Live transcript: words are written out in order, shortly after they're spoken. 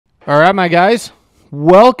All right, my guys,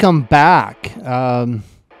 welcome back. I'm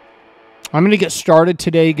going to get started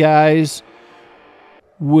today, guys,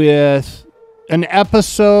 with an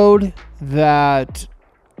episode that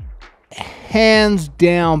hands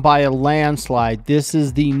down by a landslide, this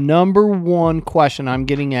is the number one question I'm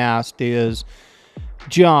getting asked is,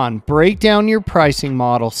 John, break down your pricing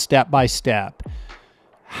model step by step.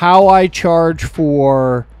 How I charge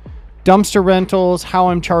for dumpster rentals, how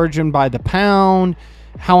I'm charging by the pound,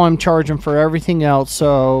 how I'm charging for everything else.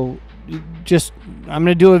 So I'm going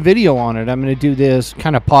to do a video on it. I'm going to do this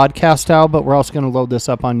kind of podcast style, but we're also going to load this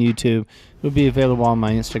up on YouTube. It'll be available on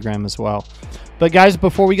my Instagram as well. But guys,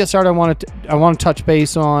 before we get started, I want to touch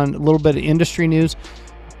base on a little bit of industry news.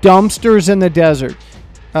 Dumpsters in the desert.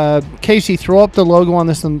 Casey, throw up the logo on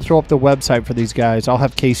this and throw up the website for these guys. I'll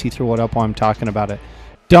have Casey throw it up while I'm talking about it.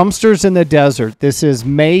 Dumpsters in the desert. This is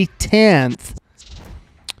May 10th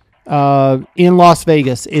in Las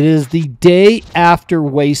Vegas. It is the day after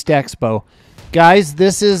Waste Expo. Guys,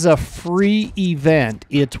 this is a free event.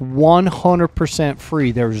 It's 100%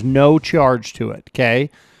 free. There's no charge to it, okay?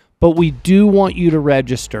 But we do want you to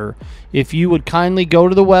register. If you would kindly go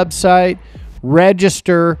to the website,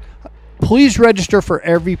 register. Please register for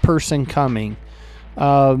every person coming.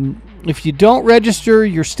 If you don't register,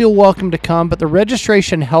 you're still welcome to come, but the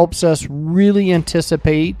registration helps us really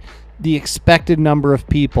anticipate the expected number of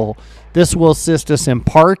people. This will assist us in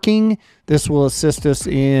parking. This will assist us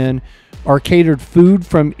in our catered food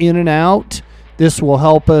from In-N-Out. This will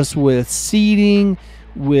help us with seating,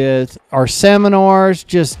 with our seminars.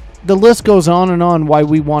 Just the list goes on and on why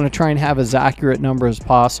we want to try and have as accurate number as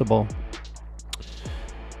possible.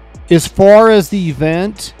 As far as the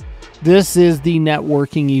event, this is the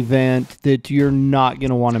networking event that you're not going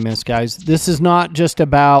to want to miss, guys. This is not just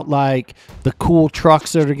about like the cool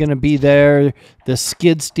trucks that are going to be there, the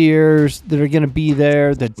skid steers that are going to be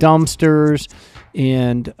there, the dumpsters.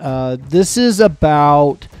 And this is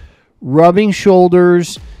about rubbing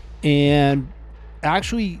shoulders and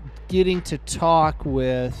actually getting to talk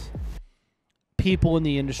with people in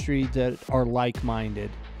the industry that are like-minded.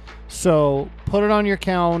 So put it on your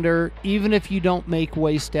calendar. Even if you don't make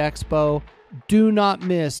Waste Expo, do not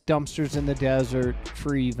miss Dumpsters in the Desert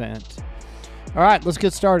free event. All right, let's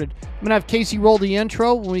get started. I'm going to have Casey roll the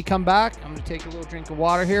intro. When we come back, I'm going to take a little drink of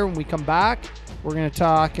water here. When we come back, we're going to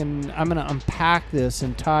talk, and I'm going to unpack this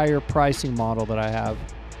entire pricing model that I have.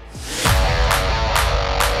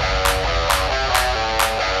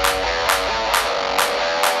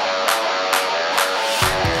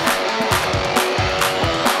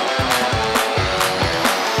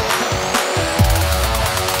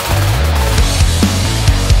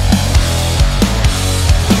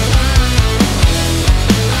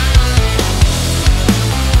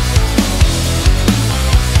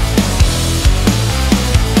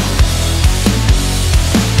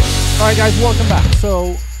 All right, guys, welcome back.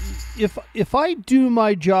 So if I do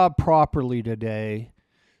my job properly today,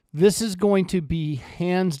 this is going to be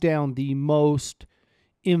hands down the most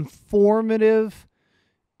informative,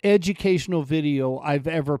 educational video I've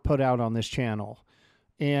ever put out on this channel.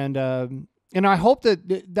 And I hope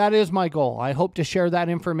that is my goal. I hope to share that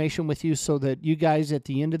information with you so that you guys at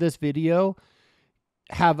the end of this video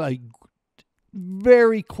have a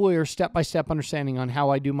very clear step-by-step understanding on how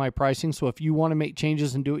I do my pricing. So if you want to make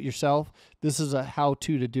changes and do it yourself, this is a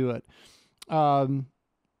how-to to do it. But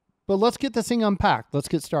let's get this thing unpacked. Let's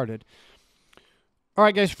get started. All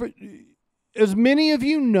right, guys. As many of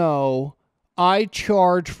you know, I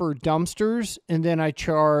charge for dumpsters and then I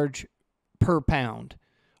charge per pound.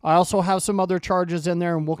 I also have some other charges in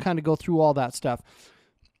there, and we'll kind of go through all that stuff.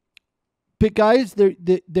 But guys,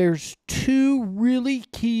 there's two really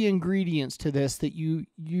key ingredients to this that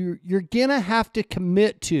you're gonna have to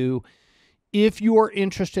commit to if you are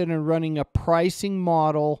interested in running a pricing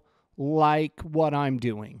model like what I'm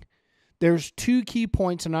doing. There's two key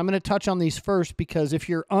points, and I'm going to touch on these first because if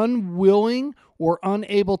you're unwilling or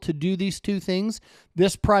unable to do these two things,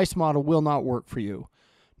 this price model will not work for you.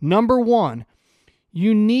 Number one,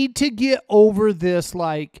 you need to get over this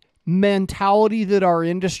like mentality that our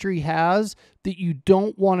industry has that you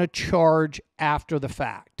don't want to charge after the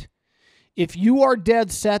fact. If you are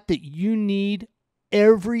dead set that you need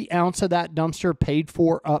every ounce of that dumpster paid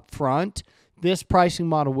for up front, this pricing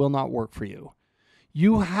model will not work for you.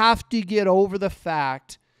 You have to get over the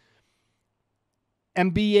fact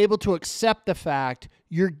and be able to accept the fact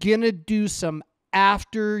you're going to do some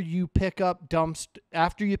after you pick up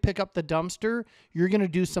the dumpster, you're going to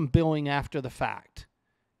do some billing after the fact.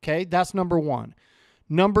 Okay, that's number one.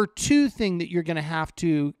 Number two thing that you're going to have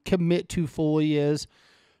to commit to fully is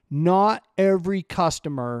not every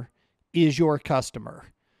customer is your customer.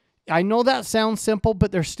 I know that sounds simple,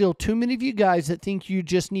 but there's still too many of you guys that think you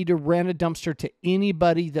just need to rent a dumpster to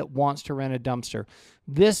anybody that wants to rent a dumpster.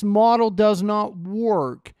 This model does not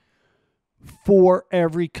work for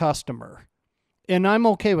every customer. And I'm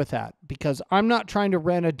okay with that because I'm not trying to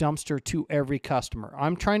rent a dumpster to every customer.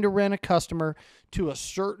 I'm trying to rent a customer to a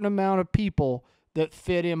certain amount of people that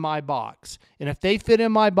fit in my box. And if they fit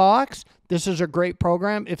in my box, this is a great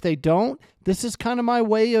program. If they don't, this is kind of my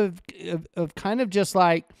way of kind of just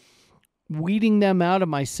like weeding them out of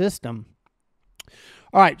my system.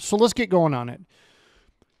 All right, so let's get going on it.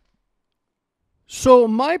 So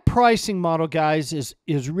my pricing model, guys, is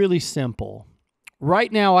really simple.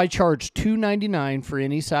 Right now, I charge $2.99 for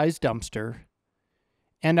any size dumpster,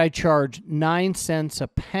 and I charge 9 cents a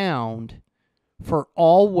pound for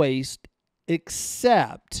all waste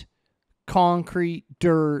except concrete,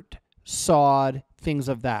 dirt, sod, things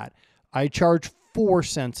of that. I charge 4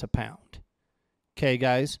 cents a pound. Okay,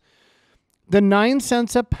 guys? The 9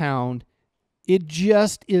 cents a pound, it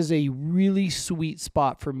just is a really sweet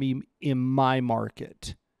spot for me in my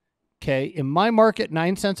market. Okay, in my market,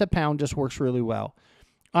 9 cents a pound just works really well.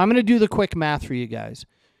 I'm going to do the quick math for you guys.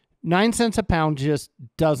 9 cents a pound just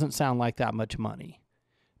doesn't sound like that much money.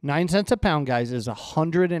 9 cents a pound, guys, is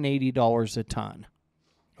 $180 a ton.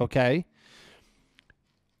 Okay?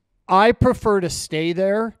 I prefer to stay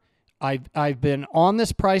there. I've been on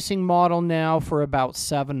this pricing model now for about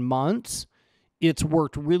 7 months. It's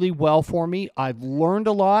worked really well for me. I've learned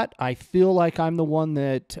a lot. I feel like I'm the one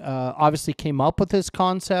that obviously came up with this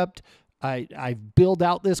concept. I've built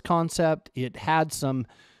out this concept. It had some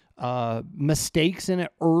mistakes in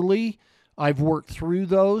it early. I've worked through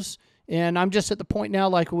those. And I'm just at the point now,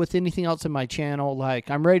 like with anything else in my channel, like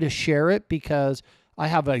I'm ready to share it because I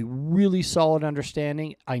have a really solid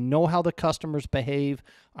understanding. I know how the customers behave.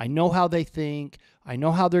 I know how they think. I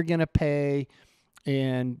know how they're going to pay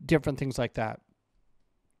and different things like that.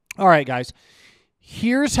 All right, guys,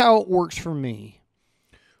 here's how it works for me.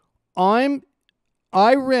 I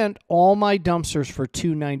rent all my dumpsters for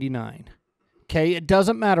 $2.99. Okay, it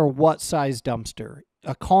doesn't matter what size dumpster.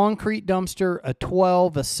 A concrete dumpster, a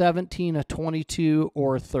 12, a 17, a 22,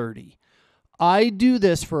 or a 30. I do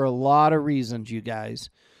this for a lot of reasons, you guys.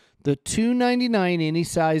 The $2.99 any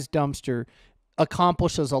size dumpster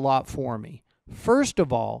accomplishes a lot for me. First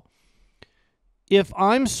of all, if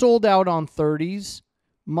I'm sold out on 30s,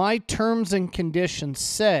 my terms and conditions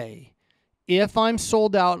say if I'm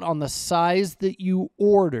sold out on the size that you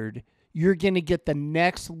ordered, you're going to get the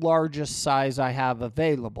next largest size I have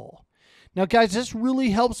available. Now, guys, this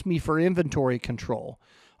really helps me for inventory control.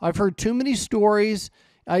 I've heard too many stories.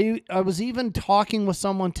 I was even talking with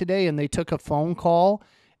someone today, and they took a phone call,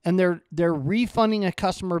 and they're refunding a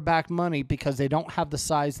customer back money because they don't have the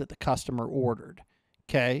size that the customer ordered.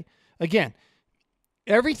 Okay? Again,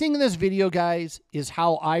 everything in this video, guys, is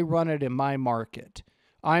how I run it in my market.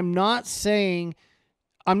 I'm not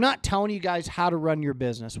telling you guys how to run your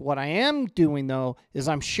business. What I am doing, though, is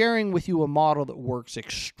I'm sharing with you a model that works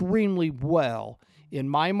extremely well in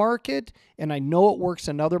my market, and I know it works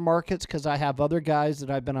in other markets because I have other guys that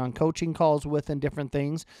I've been on coaching calls with and different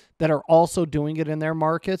things that are also doing it in their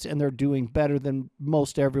markets, and they're doing better than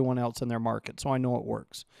most everyone else in their market, so I know it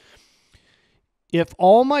works. If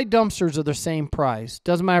all my dumpsters are the same price,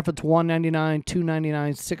 doesn't matter if it's $199,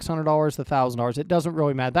 $299, $600, $1,000, it doesn't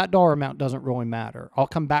really matter. That dollar amount doesn't really matter. I'll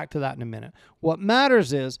come back to that in a minute. What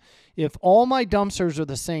matters is if all my dumpsters are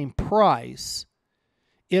the same price,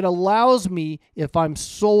 it allows me, if I'm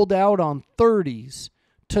sold out on 30s,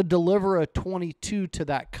 to deliver a 22 to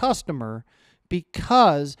that customer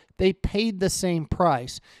because they paid the same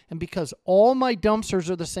price. And because all my dumpsters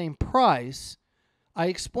are the same price, I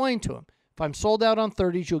explain to them, if I'm sold out on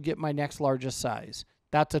 30s, you'll get my next largest size.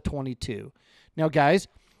 That's a 22. Now, guys,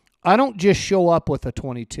 I don't just show up with a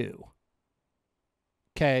 22.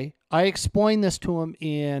 Okay? I explain this to them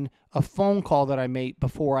in a phone call that I make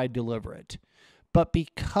before I deliver it. But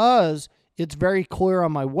because it's very clear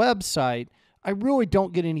on my website, I really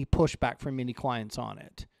don't get any pushback from any clients on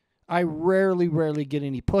it. I rarely get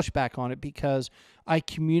any pushback on it because I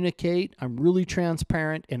communicate, I'm really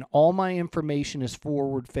transparent, and all my information is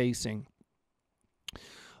forward-facing.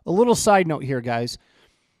 A little side note here, guys.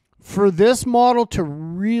 For this model to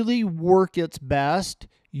really work its best,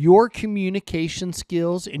 your communication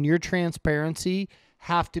skills and your transparency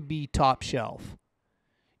have to be top shelf.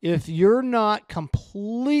 If you're not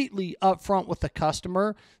completely upfront with the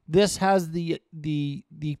customer, this has the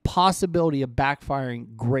possibility of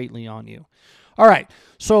backfiring greatly on you. All right,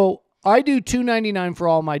 so I do $2.99 for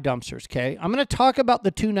all my dumpsters, okay? I'm going to talk about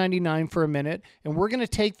the $2.99 for a minute, and we're going to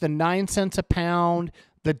take the 9 cents a pound,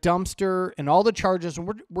 the dumpster, and all the charges.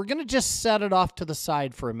 And we're going to just set it off to the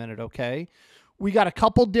side for a minute, okay? We got a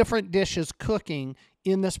couple different dishes cooking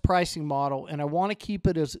in this pricing model, and I want to keep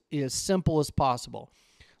it as simple as possible.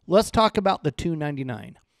 Let's talk about the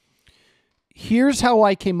 $2.99. Here's how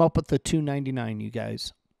I came up with the $2.99, you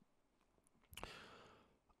guys.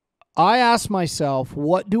 I asked myself,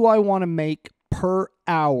 what do I want to make per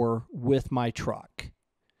hour with my truck?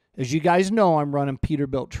 As you guys know, I'm running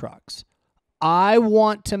Peterbilt trucks. I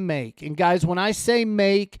want to make, and guys, when I say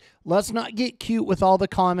make, let's not get cute with all the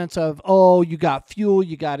comments of, oh, you got fuel,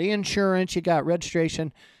 you got insurance, you got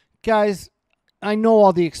registration. Guys, I know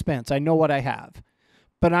all the expense. I know what I have.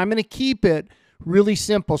 But I'm going to keep it really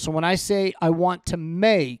simple. So when I say I want to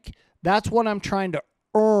make, that's what I'm trying to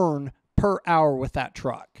earn per hour with that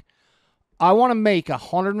truck. I want to make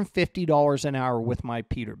 $150 an hour with my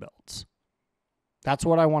Peterbilts. That's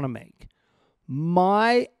what I want to make.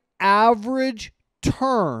 My average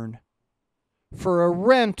turn for a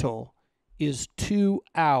rental is 2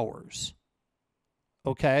 hours.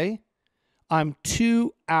 Okay? I'm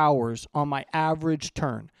 2 hours on my average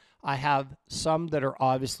turn. I have some that are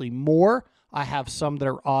obviously more. I have some that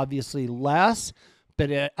are obviously less.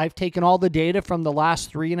 But I've taken all the data from the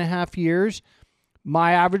last 3.5 years.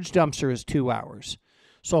 My average dumpster is 2 hours.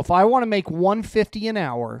 So if I want to make $150 an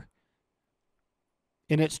hour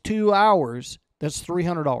and it's 2 hours, that's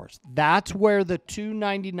 $300. That's where the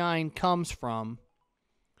 $2.99 comes from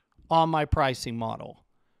on my pricing model.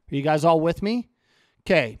 Are you guys all with me?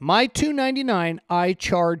 Okay, my $2.99 I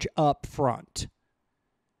charge up front.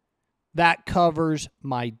 That covers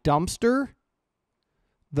my dumpster,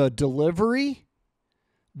 the delivery,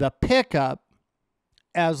 the pickup,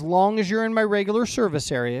 as long as you're in my regular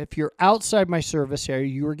service area. If you're outside my service area,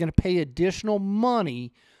 you are going to pay additional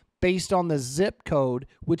money based on the zip code,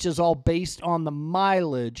 which is all based on the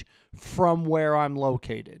mileage from where I'm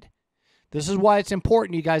located. This is why it's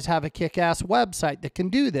important you guys have a kick-ass website that can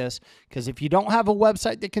do this, because if you don't have a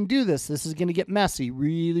website that can do this, this is going to get messy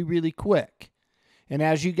really, really quick. And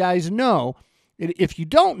as you guys know, if you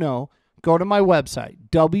don't know, go to my website,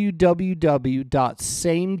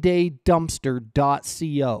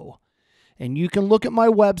 www.samedaydumpster.co. And you can look at my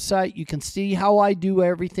website. You can see how I do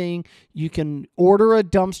everything. You can order a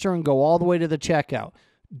dumpster and go all the way to the checkout.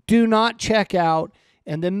 Do not check out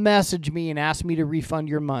and then message me and ask me to refund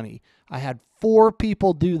your money. I had 4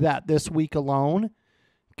 people do that this week alone.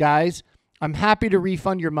 Guys, I'm happy to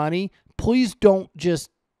refund your money. Please don't just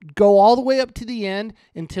go all the way up to the end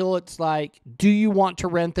until it's like, do you want to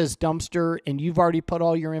rent this dumpster? And you've already put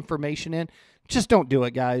all your information in. Just don't do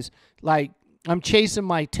it, guys. Like, I'm chasing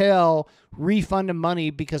my tail, refunding money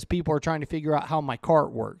because people are trying to figure out how my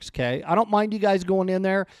cart works, okay? I don't mind you guys going in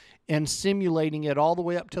there and simulating it all the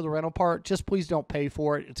way up to the rental part. Just please don't pay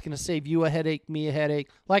for it. It's going to save you a headache, me a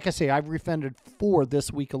headache. Like I say, I've refunded 4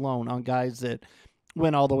 this week alone on guys that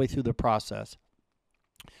went all the way through the process.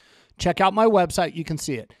 Check out my website. You can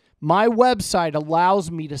see it. My website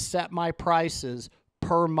allows me to set my prices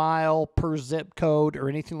per mile, per zip code, or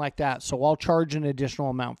anything like that. So I'll charge an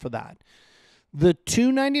additional amount for that. The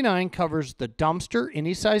 $2.99 covers the dumpster,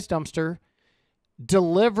 any size dumpster,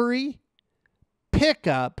 delivery,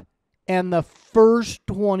 pickup, and the first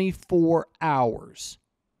 24 hours.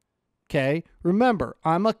 Okay? Remember,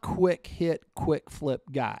 I'm a quick hit, quick flip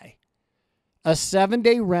guy. A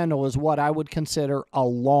 7-day rental is what I would consider a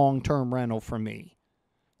long-term rental for me.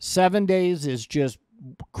 7 days is just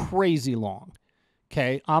crazy long.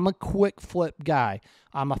 Okay, I'm a quick flip guy.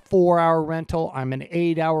 I'm a 4-hour rental. I'm an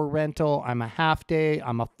 8-hour rental. I'm a half day.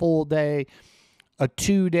 I'm a full day, a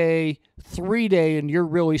 2-day, 3-day, and you're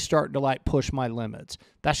really starting to like push my limits.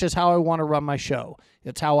 That's just how I want to run my show.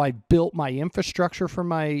 It's how I built my infrastructure for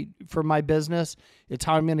my business. It's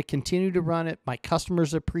how I'm going to continue to run it. My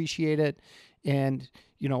customers appreciate it, and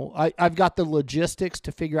you know I've got the logistics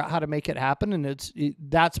to figure out how to make it happen, and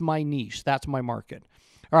that's my niche. That's my market.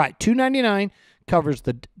 All right, $2.99 covers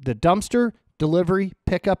the dumpster, delivery,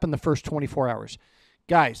 pickup, in the first 24 hours.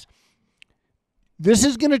 Guys, this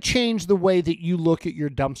is going to change the way that you look at your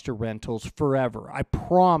dumpster rentals forever. I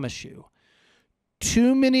promise you.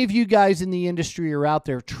 Too many of you guys in the industry are out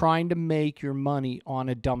there trying to make your money on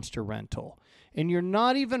a dumpster rental, and you're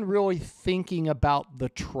not even really thinking about the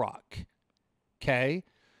truck, okay?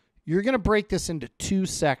 You're going to break this into 2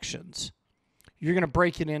 sections. You're going to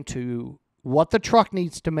break it into what the truck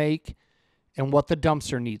needs to make and what the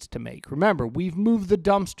dumpster needs to make. Remember, we've moved the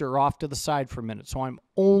dumpster off to the side for a minute, so I'm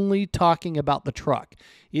only talking about the truck.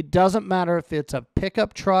 It doesn't matter if it's a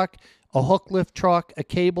pickup truck, a hook lift truck, a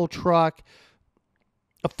cable truck,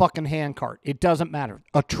 a fucking hand cart. It doesn't matter.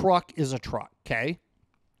 A truck is a truck, okay?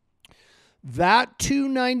 That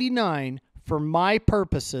 $299 for my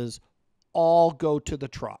purposes all go to the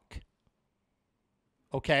truck.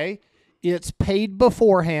 Okay? It's paid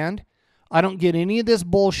beforehand. I don't get any of this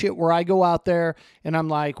bullshit where I go out there and I'm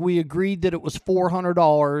like, we agreed that it was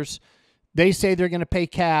 $400. They say they're going to pay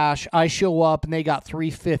cash. I show up and they got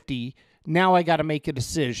 $350. Now I got to make a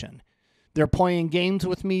decision. They're playing games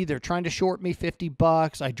with me. They're trying to short me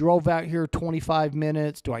 $50. I drove out here 25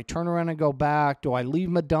 minutes. Do I turn around and go back? Do I leave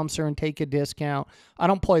my dumpster and take a discount? I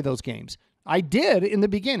don't play those games. I did in the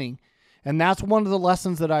beginning, and that's one of the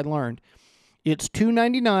lessons that I learned. It's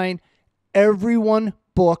 $299. Everyone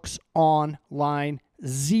books online,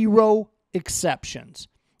 0 exceptions.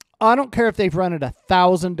 I don't care if they've rented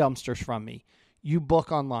 1,000 dumpsters from me. You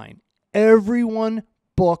book online. Everyone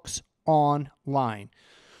books online.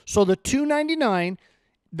 So the $299,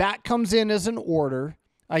 that comes in as an order.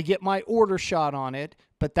 I get my order shot on it,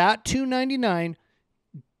 but that $299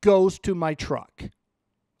 goes to my truck.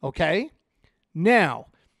 Okay? Now,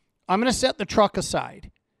 I'm going to set the truck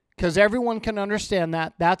aside because everyone can understand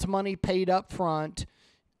that. That's money paid up front.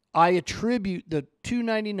 I attribute the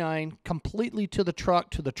 $299 completely to the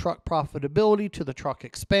truck profitability, to the truck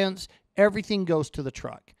expense. Everything goes to the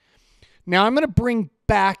truck. Now I'm going to bring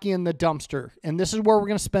back in the dumpster, and this is where we're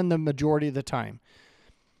going to spend the majority of the time.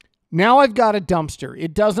 Now I've got a dumpster.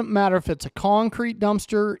 It doesn't matter if it's a concrete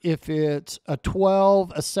dumpster, if it's a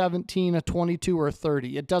 12, a 17, a 22, or a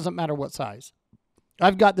 30. It doesn't matter what size.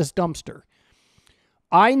 I've got this dumpster.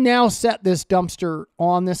 I now set this dumpster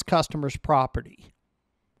on this customer's property.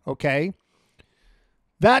 Okay?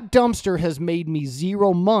 That dumpster has made me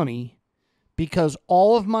 0 money because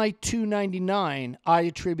all of my $299 I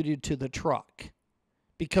attributed to the truck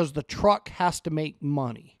because the truck has to make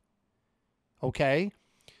money. Okay?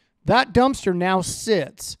 That dumpster now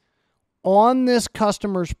sits on this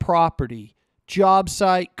customer's property, job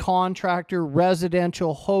site, contractor,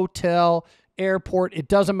 residential, hotel, airport. It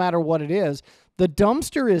doesn't matter what it is. The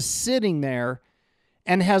dumpster is sitting there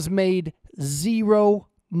and has made 0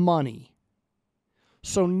 money.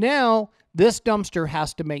 So now this dumpster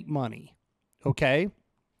has to make money. Okay?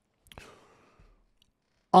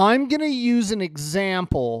 I'm going to use an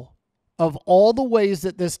example of all the ways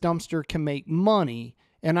that this dumpster can make money,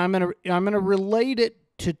 and I'm going to relate it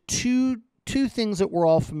to two things that we're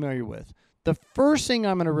all familiar with. The first thing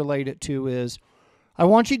I'm going to relate it to is I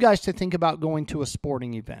want you guys to think about going to a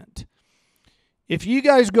sporting event. If you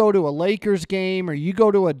guys go to a Lakers game or you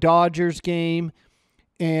go to a Dodgers game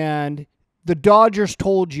and the Dodgers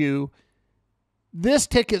told you this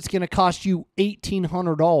ticket's going to cost you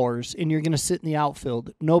 $1,800 and you're going to sit in the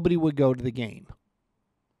outfield, nobody would go to the game.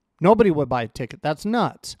 Nobody would buy a ticket. That's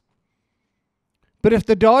nuts. But if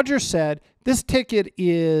the Dodgers said this ticket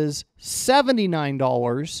is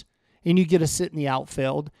 $79 and you get to sit in the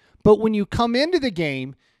outfield, but when you come into the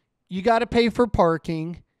game, you got to pay for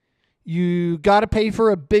parking, you got to pay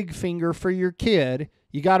for a big finger for your kid,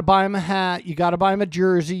 you got to buy him a hat, you got to buy him a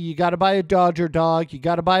jersey, you got to buy a Dodger dog, you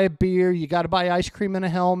got to buy a beer, you got to buy ice cream and a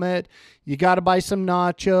helmet, you got to buy some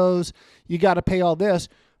nachos, you got to pay all this.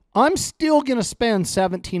 I'm still going to spend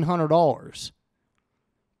 $1,700,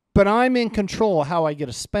 but I'm in control of how I get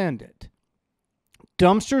to spend it.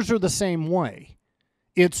 Dumpsters are the same way.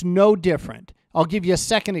 It's no different. I'll give you a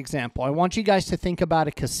second example. I want you guys to think about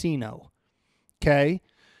a casino, okay?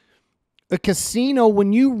 A casino,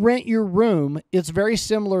 when you rent your room, it's very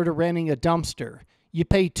similar to renting a dumpster. You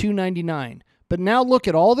pay $299. But now look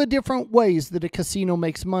at all the different ways that a casino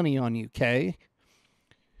makes money on you, okay?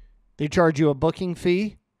 They charge you a booking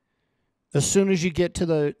fee. As soon as you get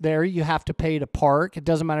to there, you have to pay to park. It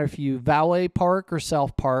doesn't matter if you valet park or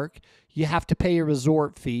self-park. You have to pay a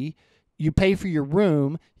resort fee. You pay for your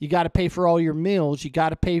room. You got to pay for all your meals. You got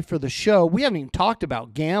to pay for the show. We haven't even talked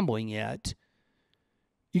about gambling yet.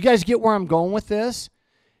 You guys get where I'm going with this?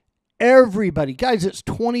 Everybody, guys, it's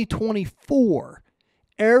 2024.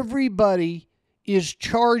 Everybody is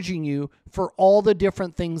charging you for all the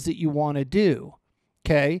different things that you want to do.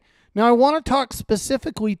 Okay? Now, I want to talk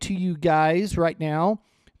specifically to you guys right now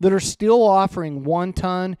that are still offering 1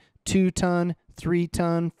 ton, 2 ton, 3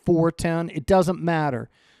 ton, 4 ton. It doesn't matter.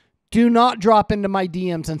 Do not drop into my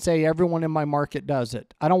DMs and say everyone in my market does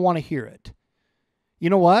it. I don't want to hear it. You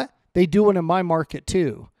know what? They do it in my market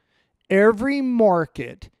too. Every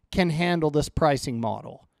market can handle this pricing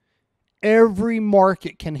model. Every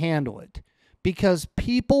market can handle it because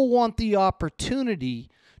people want the opportunity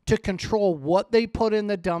to control what they put in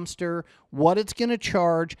the dumpster, what it's going to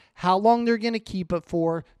charge, how long they're going to keep it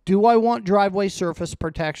for. Do I want driveway surface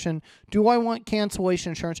protection? Do I want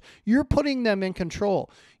cancellation insurance? You're putting them in control.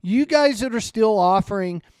 You guys that are still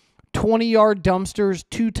offering 20-yard dumpsters,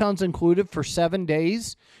 2 tons included for 7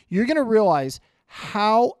 days, you're going to realize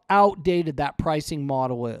how outdated that pricing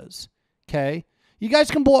model is. Okay? You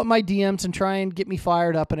guys can blow up my DMs and try and get me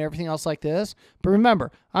fired up and everything else like this. But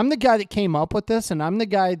remember, I'm the guy that came up with this, and I'm the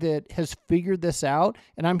guy that has figured this out,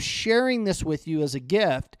 and I'm sharing this with you as a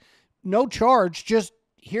gift. No charge, just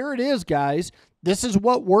here it is, guys. This is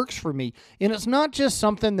what works for me. And it's not just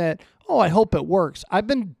something that, oh, I hope it works. I've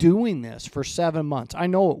been doing this for 7 months. I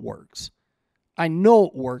know it works. I know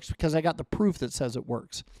it works because I got the proof that says it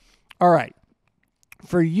works. All right.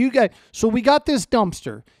 For you guys, so we got this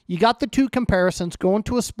dumpster. You got the 2 comparisons, going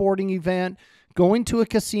to a sporting event, going to a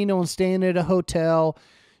casino, and staying at a hotel.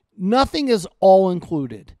 Nothing is all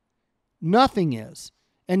included. Nothing is.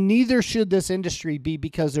 And neither should this industry be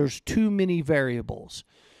because there's too many variables.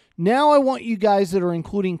 Now I want you guys that are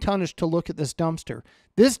including tonnage to look at this dumpster.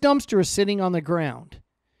 This dumpster is sitting on the ground.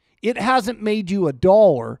 It hasn't made you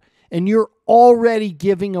 $1, and you're already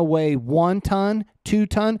giving away 1 ton, 2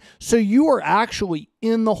 ton. So you are actually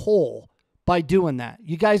in the hole by doing that.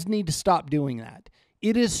 You guys need to stop doing that.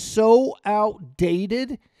 It is so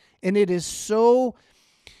outdated, and it is so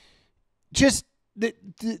just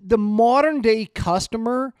the modern day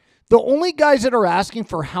customer. The only guys that are asking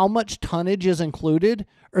for how much tonnage is included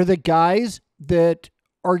are the guys that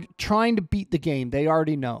are trying to beat the game. They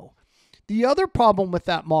already know. The other problem with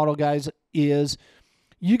that model, guys, is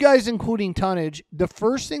you guys including tonnage, the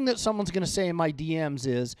first thing that someone's going to say in my DMs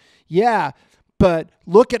is, yeah, but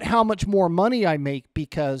look at how much more money I make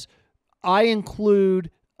because I include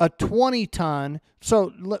a 20 ton.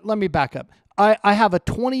 So let me back up. I have a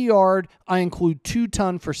 20 yard. I include 2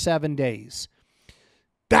 ton for 7 days.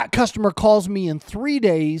 That customer calls me in 3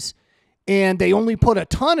 days and they only put a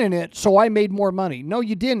ton in it, so I made more money. No,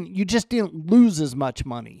 you didn't. You just didn't lose as much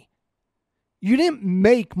money. You didn't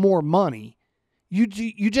make more money. You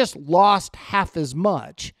just lost half as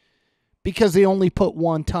much because they only put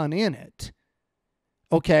 1 ton in it.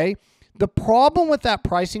 Okay? The problem with that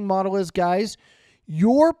pricing model is, guys,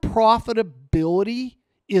 your profitability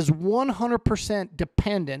is 100%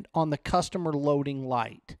 dependent on the customer loading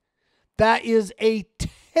light. That is a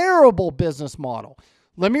terrible business model.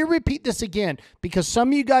 Let me repeat this again because some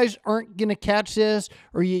of you guys aren't going to catch this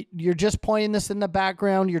or you're just playing this in the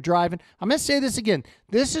background, you're driving. I'm going to say this again.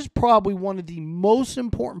 This is probably one of the most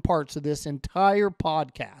important parts of this entire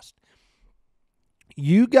podcast.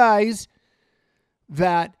 You guys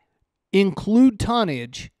that include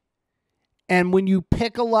tonnage, and when you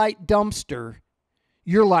pick a light dumpster,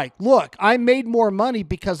 you're like, look, I made more money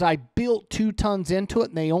because I built 2 tons into it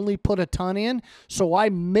and they only put a ton in, so I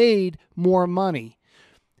made more money.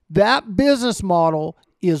 That business model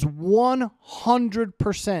is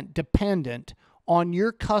 100% dependent on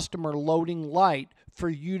your customer loading light for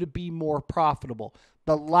you to be more profitable.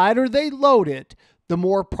 The lighter they load it, the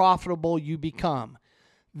more profitable you become.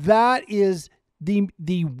 That is the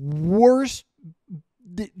worst,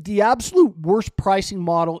 the absolute worst pricing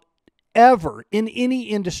model ever in any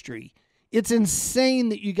industry. It's insane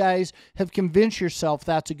that you guys have convinced yourself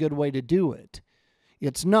that's a good way to do it.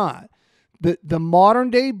 It's not. The modern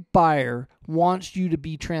day buyer wants you to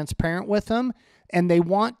be transparent with them, and they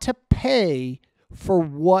want to pay for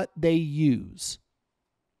what they use.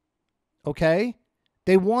 Okay?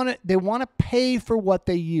 They want to pay for what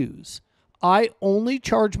they use. I only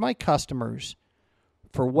charge my customers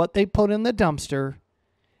for what they put in the dumpster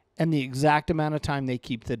and the exact amount of time they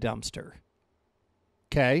keep the dumpster.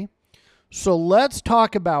 Okay? So let's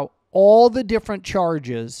talk about all the different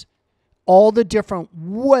charges, all the different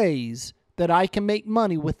ways that I can make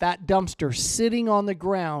money with that dumpster sitting on the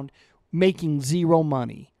ground making 0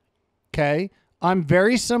 money. Okay? I'm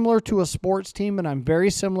very similar to a sports team and I'm very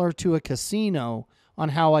similar to a casino on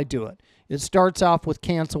how I do it. It starts off with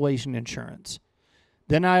cancellation insurance.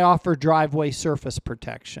 Then I offer driveway surface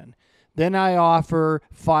protection. Then I offer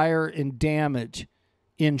fire and damage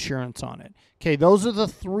insurance on it. Okay, those are the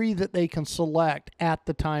 3 that they can select at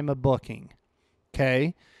the time of booking.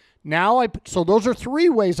 Okay? Now so those are 3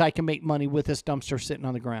 ways I can make money with this dumpster sitting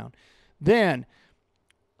on the ground. Then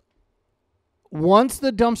once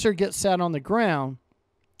the dumpster gets set on the ground,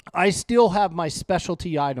 I still have my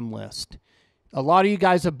specialty item list. A lot of you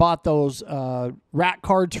guys have bought those rack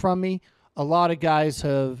cards from me. A lot of guys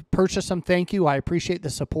have purchased them. Thank you. I appreciate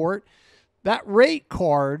the support. That rate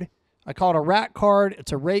card, I call it a rack card.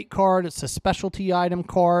 It's a rate card. It's a specialty item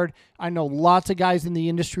card. I know lots of guys in the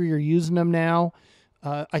industry are using them now.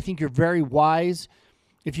 I think you're very wise.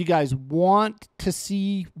 If you guys want to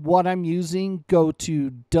see what I'm using, go to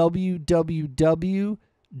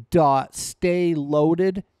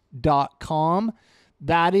www.stayloaded.com.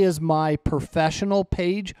 That is my professional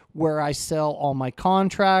page where I sell all my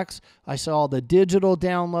contracts. I sell all the digital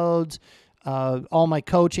downloads, all my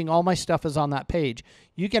coaching, all my stuff is on that page.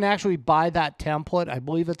 You can actually buy that template. I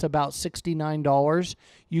believe it's about $69.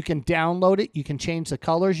 You can download it. You can change the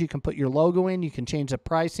colors. You can put your logo in. You can change the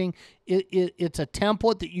pricing. It's a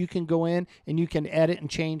template that you can go in and you can edit and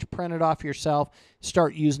change, print it off yourself,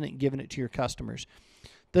 start using it and giving it to your customers.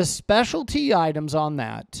 The specialty items on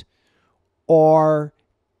that are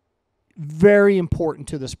very important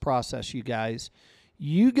to this process, you guys.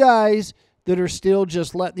 You guys that are still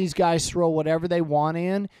just let these guys throw whatever they want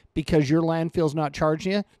in because your landfill's not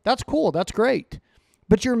charging you, that's cool. That's great.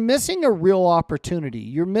 But you're missing a real opportunity.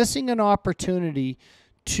 You're missing an opportunity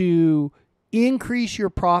to increase your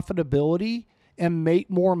profitability and make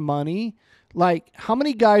more money. Like, how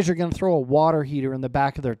many guys are going to throw a water heater in the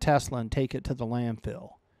back of their Tesla and take it to the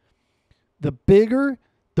landfill? The bigger,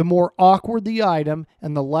 the more awkward the item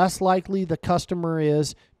and the less likely the customer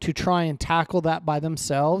is to try and tackle that by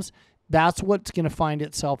themselves. That's what's going to find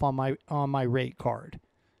itself on my rate card.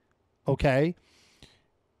 Okay?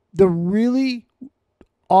 The really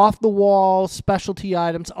off-the-wall specialty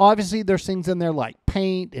items, obviously there's things in there like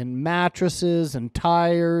paint and mattresses and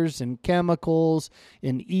tires and chemicals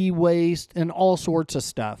and e-waste and all sorts of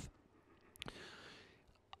stuff.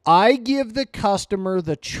 I give the customer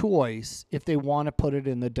the choice if they want to put it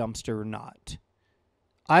in the dumpster or not.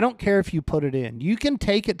 I don't care if you put it in. You can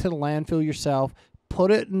take it to the landfill yourself, put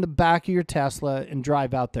it in the back of your Tesla, and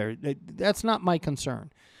drive out there. That's not my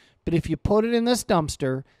concern. But if you put it in this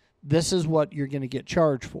dumpster, this is what you're going to get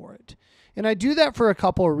charged for it. And I do that for a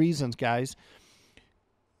couple of reasons, guys.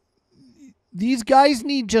 These guys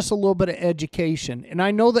need just a little bit of education. And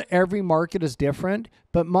I know that every market is different,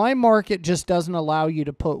 but my market just doesn't allow you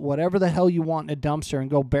to put whatever the hell you want in a dumpster and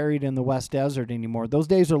go bury it in the West Desert anymore. Those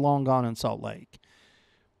days are long gone in Salt Lake.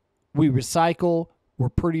 We recycle. We're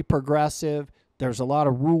pretty progressive. There's a lot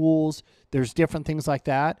of rules. There's different things like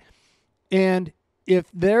that. And if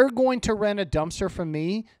they're going to rent a dumpster from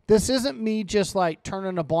me, this isn't me just like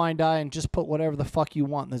turning a blind eye and just put whatever the fuck you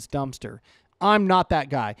want in this dumpster. I'm not that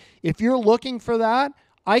guy. If you're looking for that,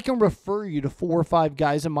 I can refer you to 4 or 5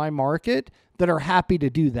 guys in my market that are happy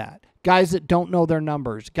to do that. Guys that don't know their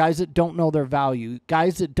numbers, guys that don't know their value,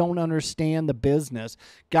 guys that don't understand the business,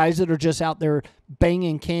 guys that are just out there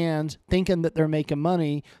banging cans, thinking that they're making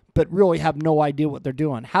money, but really have no idea what they're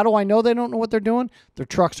doing. How do I know they don't know what they're doing? Their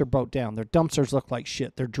trucks are broke down. Their dumpsters look like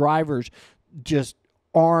shit. Their drivers just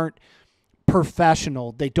aren't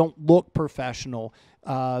professional. They don't look professional.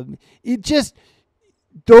 Those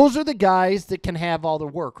are the guys that can have all the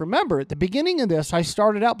work. Remember, at the beginning of this, I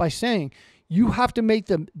started out by saying you have to make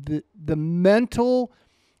the mental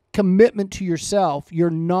commitment to yourself. You're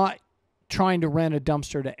not trying to rent a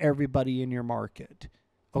dumpster to everybody in your market.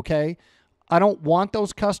 Okay? I don't want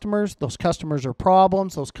those customers. Those customers are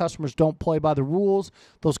problems. Those customers don't play by the rules.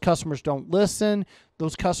 Those customers don't listen.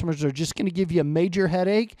 Those customers are just going to give you a major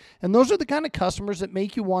headache. And those are the kind of customers that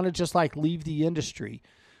make you want to just like leave the industry.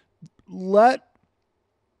 Let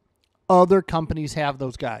other companies have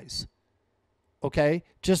those guys. Okay?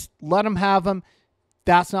 Just let them have them.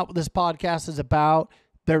 That's not what this podcast is about.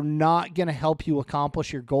 They're not going to help you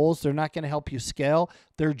accomplish your goals. They're not going to help you scale.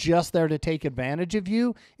 They're just there to take advantage of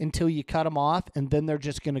you until you cut them off, and then they're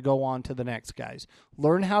just going to go on to the next guys.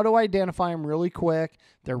 Learn how to identify them really quick.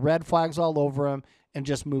 There are red flags all over them, and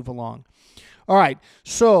just move along. All right,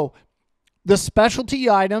 so the specialty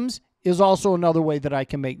items is also another way that I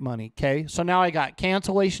can make money, okay? So now I got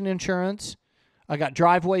cancellation insurance. I got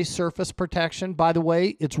driveway surface protection. By the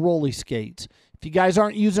way, it's rolly skates. If you guys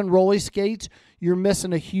aren't using rolly skates, you're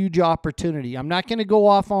missing a huge opportunity. I'm not going to go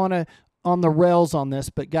off on the rails on this,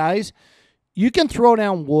 but guys, you can throw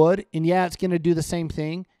down wood, and yeah, it's going to do the same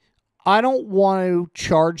thing. I don't want to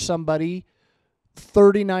charge somebody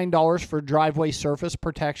 $39 for driveway surface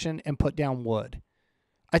protection and put down wood.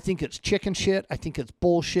 I think it's chicken shit. I think it's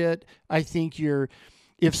bullshit. I think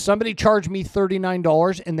if somebody charged me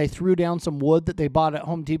 $39 and they threw down some wood that they bought at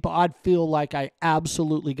Home Depot, I'd feel like I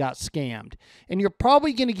absolutely got scammed. And you're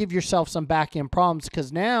probably going to give yourself some back-end problems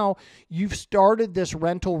because now you've started this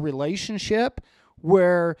rental relationship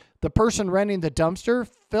where the person renting the dumpster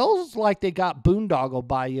feels like they got boondoggled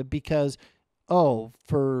by you because, oh,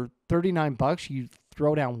 for $39 you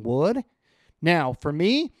throw down wood? Now, for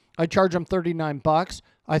me, I charge them $39.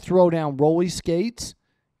 I throw down rolly skates,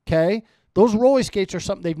 okay? Those rolly skates are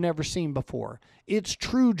something they've never seen before. It's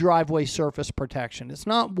true driveway surface protection. It's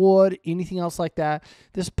not wood, anything else like that.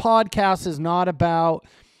 This podcast is not about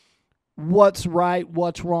what's right,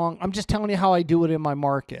 what's wrong. I'm just telling you how I do it in my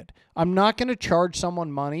market. I'm not going to charge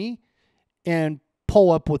someone money and pull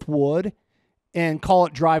up with wood and call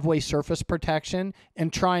it driveway surface protection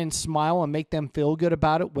and try and smile and make them feel good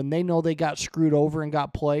about it when they know they got screwed over and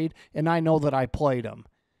got played, and I know that I played them,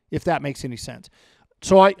 if that makes any sense.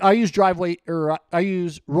 So I use I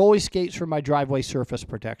use Rolly Skates for my driveway surface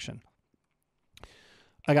protection.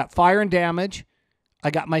 I got fire and damage. I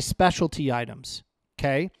got my specialty items.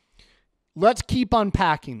 Okay. Let's keep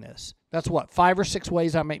unpacking this. That's what, 5 or 6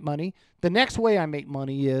 ways I make money. The next way I make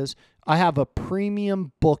money is I have a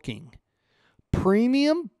premium booking.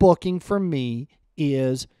 Premium booking for me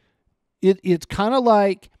is, it's kind of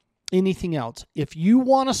like anything else. If you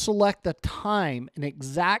want to select the time, an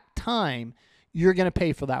exact time, you're going to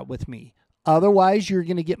pay for that with me. Otherwise, you're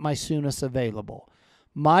going to get my soonest available.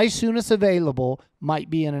 My soonest available might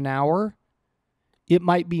be in an hour. It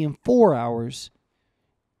might be in 4 hours.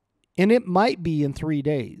 And it might be in 3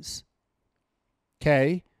 days.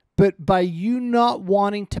 Okay? But by you not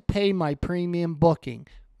wanting to pay my premium booking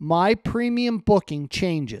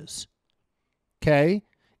changes. Okay?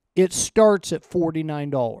 It starts at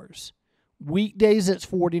 $49. Weekdays, it's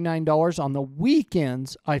 $49. On the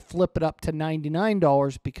weekends, I flip it up to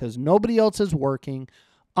 $99 because nobody else is working.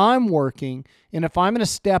 I'm working. And if I'm going to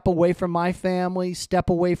step away from my family, step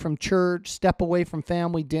away from church, step away from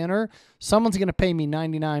family dinner, someone's going to pay me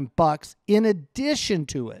 $99 in addition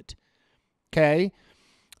to it. Okay?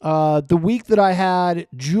 The week that I had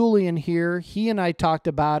Julian here, he and I talked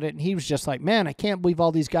about it, and he was just like, man, I can't believe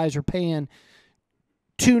all these guys are paying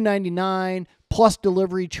 $299 plus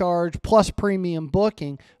delivery charge plus premium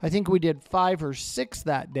booking. I think we did 5 or 6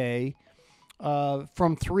 that day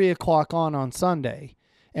from 3 o'clock on Sunday.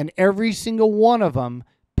 And every single one of them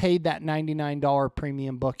paid that $99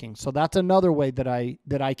 premium booking. So that's another way that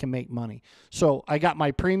I can make money. So I got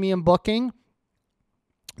my premium booking.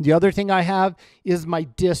 The other thing I have is my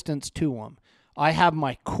distance to them. I have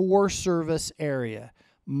my core service area.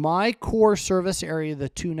 My core service area, the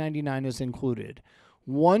 $299 is included.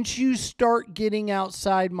 Once you start getting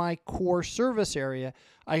outside my core service area,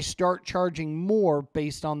 I start charging more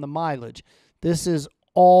based on the mileage. This is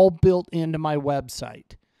all built into my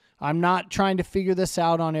website. I'm not trying to figure this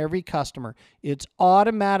out on every customer. It's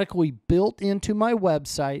automatically built into my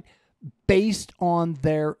website based on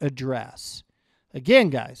their address. Again,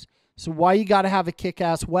 guys, so why you got to have a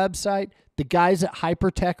kick-ass website? The guys at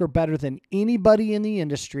Hypertech are better than anybody in the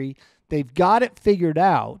industry. They've got it figured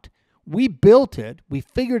out. We built it. We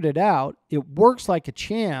figured it out. It works like a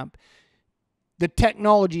champ. The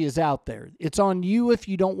technology is out there. It's on you if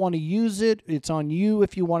you don't want to use it. It's on you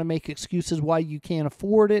if you want to make excuses why you can't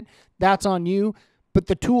afford it. That's on you. But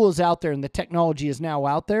the tool is out there and the technology is now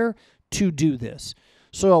out there to do this.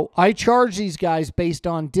 So I charge these guys based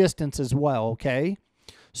on distance as well, okay?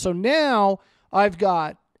 So now I've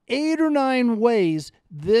got 8 or 9 ways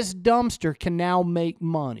this dumpster can now make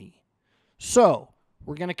money. So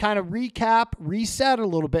we're going to kind of recap, reset a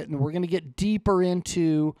little bit, and we're going to get deeper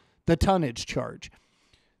into the tonnage charge.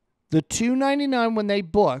 The $299 when they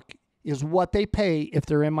book is what they pay if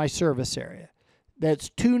they're in my service area. That's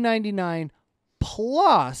 $299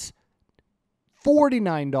 plus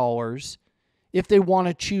 $49 if they want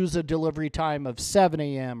to choose a delivery time of 7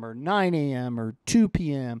 a.m. or 9 a.m. or 2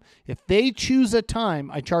 p.m. If they choose a time,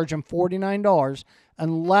 I charge them $49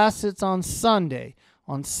 unless it's on Sunday.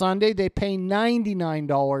 On Sunday, they pay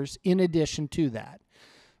 $99 in addition to that.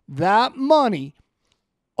 That money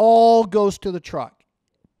all goes to the truck.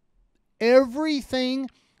 Everything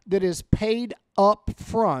that is paid up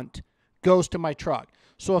front goes to my truck.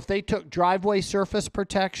 So if they took driveway surface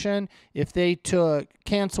protection, if they took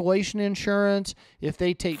cancellation insurance, if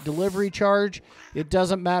they take delivery charge, it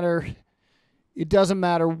doesn't matter. It doesn't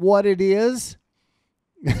matter what it is.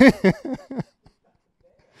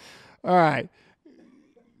 All right.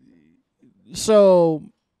 So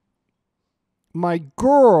my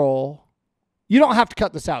girl, you don't have to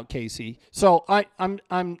cut this out, Casey. So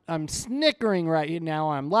I'm snickering right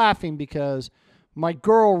now. I'm laughing because my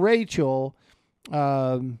girl Rachel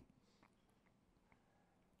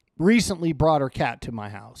recently brought her cat to my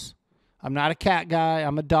house. I'm not a cat guy.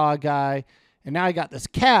 I'm a dog guy. And now I got this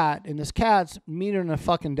cat, and this cat's meaner than a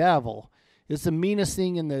fucking devil. It's the meanest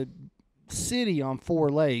thing in the city on 4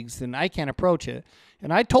 legs, and I can't approach it.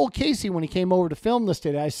 And I told Casey when he came over to film this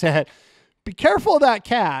today, I said, be careful of that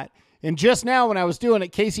cat. And just now when I was doing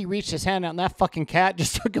it, Casey reached his hand out, and that fucking cat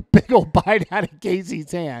just took a big old bite out of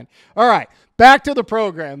Casey's hand. All right, back to the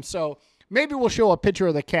program. So maybe we'll show a picture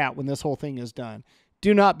of the cat when this whole thing is done.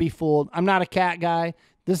 Do not be fooled. I'm not a cat guy.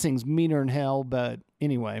 This thing's meaner than hell, but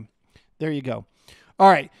anyway, there you go. All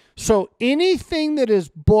right, so anything that is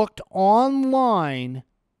booked online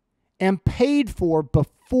and paid for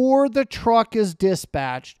before the truck is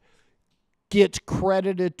dispatched gets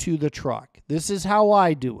credited to the truck. This is how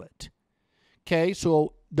I do it. Okay,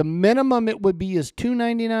 so the minimum it would be is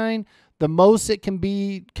 $299. The most it can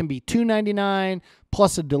be $299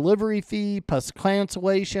 plus a delivery fee, plus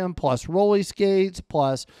cancellation, plus rolly skates,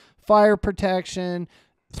 plus fire protection.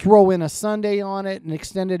 Throw in a Sunday on it, an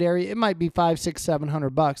extended area. It might be $500,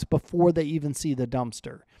 $600, $700 before they even see the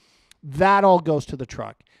dumpster. That all goes to the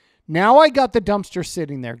truck. Now I got the dumpster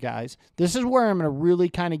sitting there, guys. This is where I'm going to really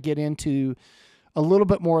kind of get into a little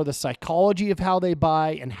bit more of the psychology of how they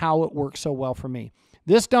buy and how it works so well for me.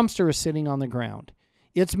 This dumpster is sitting on the ground.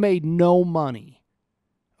 It's made no money,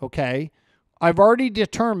 okay? I've already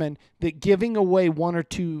determined that giving away 1 or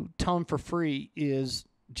 2 ton for free is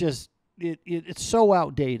just, it's so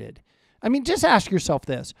outdated. I mean, just ask yourself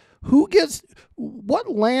this. What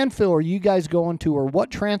landfill are you guys going to, or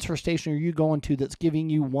what transfer station are you going to that's giving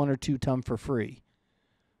you 1 or 2 ton for free?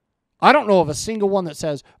 I don't know of a single one that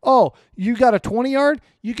says, oh, you got a 20-yard,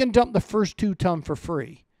 you can dump the first 2 ton for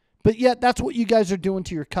free. But yet that's what you guys are doing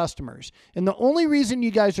to your customers. And the only reason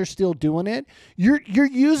you guys are still doing it, you're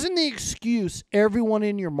using the excuse everyone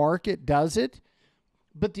in your market does it.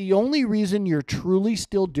 But the only reason you're truly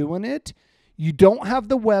still doing it, you don't have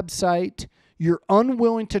the website, you're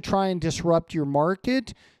unwilling to try and disrupt your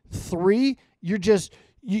market. 3, you're just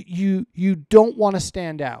you don't want to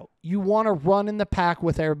stand out. You want to run in the pack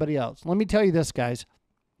with everybody else. Let me tell you this, guys.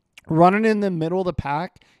 Running in the middle of the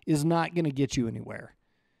pack is not going to get you anywhere.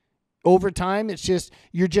 Over time, it's just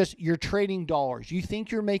you're trading dollars. You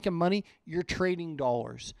think you're making money, you're trading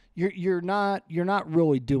dollars. You're not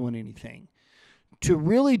really doing anything. To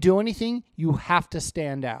really do anything, you have to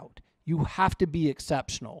stand out. You have to be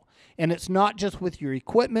exceptional. And it's not just with your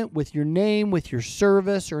equipment, with your name, with your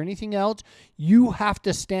service, or anything else. You have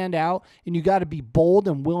to stand out, and you got to be bold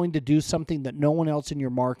and willing to do something that no one else in your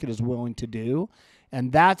market is willing to do.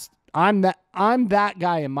 And I'm that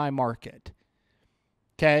guy in my market.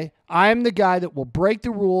 Okay? I'm the guy that will break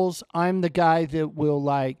the rules. I'm the guy that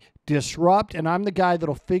will disrupt, and I'm the guy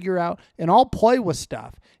that'll figure out, and I'll play with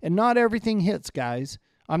stuff. And not everything hits, guys.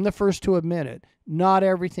 I'm the first to admit it. Not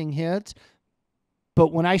everything hits.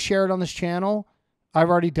 But when I share it on this channel, I've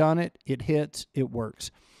already done it. It hits. It works.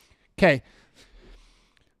 Okay.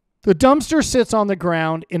 The dumpster sits on the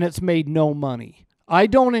ground and it's made no money. I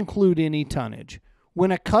don't include any tonnage.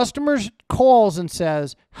 When a customer calls and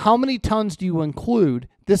says, how many tons do you include?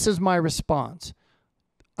 This is my response.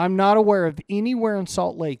 I'm not aware of anywhere in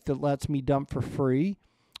Salt Lake that lets me dump for free.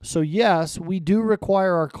 So yes, we do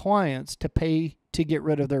require our clients to pay to get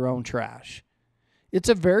rid of their own trash. It's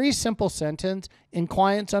a very simple sentence, and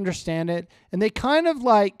clients understand it, and they kind of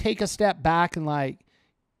take a step back and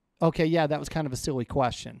okay, yeah, that was kind of a silly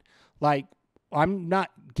question. I'm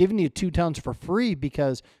not giving you 2 tons for free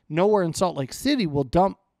because nowhere in Salt Lake City will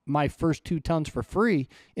dump my first 2 tons for free,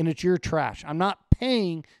 and it's your trash. I'm not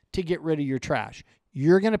paying to get rid of your trash.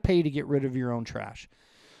 You're going to pay to get rid of your own trash.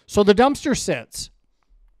 So the dumpster sits,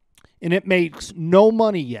 and it makes no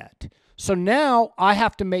money yet. So now I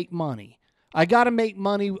have to make money. I got to make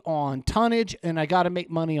money on tonnage, and I got to make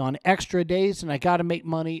money on extra days, and I got to make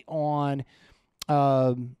money on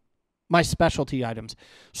my specialty items.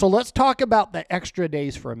 So let's talk about the extra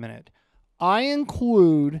days for a minute. I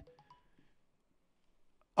include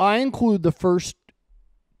the first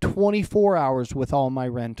 24 hours with all my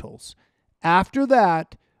rentals. After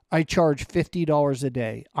that, I charge $50 a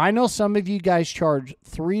day. I know some of you guys charge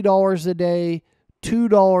 $3 a day,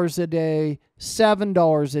 $2 a day,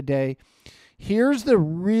 $7 a day. Here's the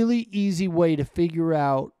really easy way to figure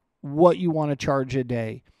out what you want to charge a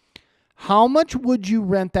day. How much would you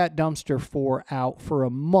rent that dumpster out for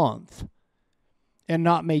a month and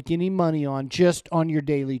not make any money on just on your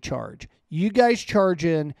daily charge? You guys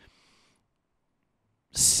charging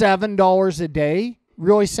 $7 a day?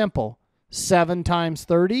 Really simple. 7 times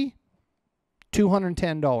 30,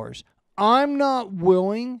 $210. I'm not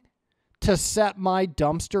willing to set my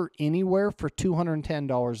dumpster anywhere for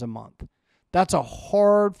 $210 a month. That's a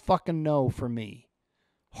hard fucking no for me.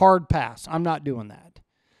 Hard pass. I'm not doing that.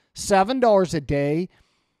 $7 a day,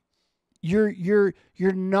 you're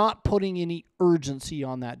not putting any urgency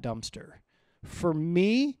on that dumpster. For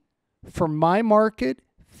me, for my market,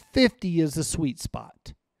 50 is the sweet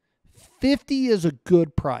spot. 50 is a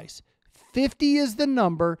good price. 50 is the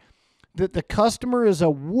number that the customer is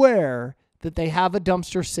aware that they have a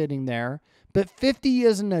dumpster sitting there, but 50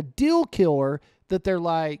 isn't a deal killer that they're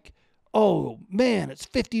like, oh man, it's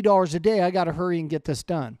 $50 a day. I got to hurry and get this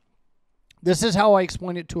done. This is how I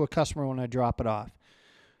explain it to a customer when I drop it off.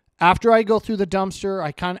 After I go through the dumpster,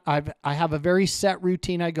 I have a very set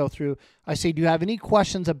routine I go through. I say, do you have any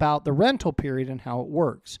questions about the rental period and how it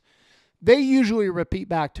works? They usually repeat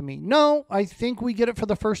back to me, no, I think we get it for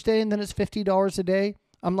the first day and then it's $50 a day.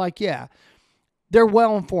 I'm like, yeah. They're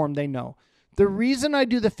well informed. They know. The reason I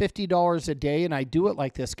do the $50 a day and I do it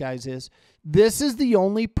like this, guys, is this is the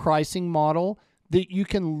only pricing model that you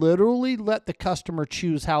can literally let the customer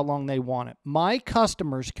choose how long they want it. My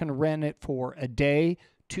customers can rent it for a day,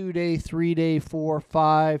 2 day, 3 day, 4,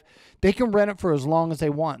 5. They can rent it for as long as they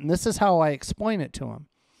want. And this is how I explain it to them.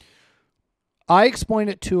 I explain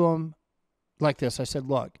it to them like this. I said,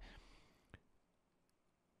 look,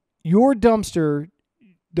 your dumpster,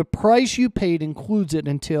 the price you paid includes it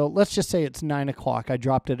until, let's just say it's 9 o'clock. I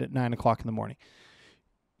dropped it at 9 o'clock in the morning.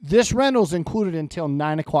 This rental's included until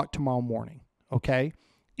 9 o'clock tomorrow morning, okay?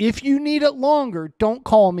 If you need it longer, don't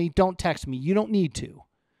call me, don't text me. You don't need to.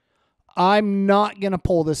 I'm not going to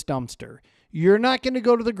pull this dumpster. You're not going to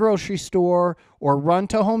go to the grocery store or run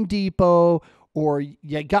to Home Depot or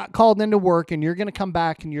you got called into work and you're going to come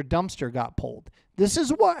back and your dumpster got pulled. This is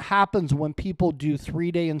what happens when people do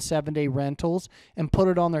 3-day and 7-day rentals and put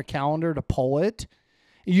it on their calendar to pull it.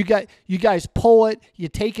 You guys pull it. You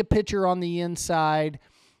take a picture on the inside.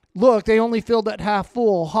 Look, they only filled it half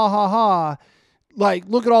full. Ha, ha, ha. Like,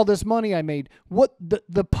 look at all this money I made. What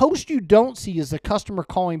the post you don't see is the customer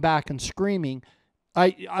calling back and screaming,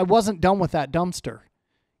 I wasn't done with that dumpster.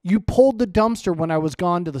 You pulled the dumpster when I was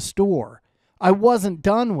gone to the store. I wasn't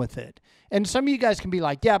done with it. And some of you guys can be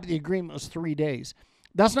like, yeah, but the agreement was 3 days.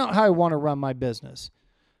 That's not how I want to run my business.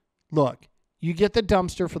 Look, you get the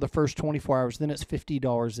dumpster for the first 24 hours, then it's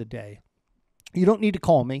 $50 a day. You don't need to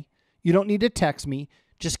call me. You don't need to text me.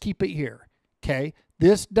 Just keep it here, okay?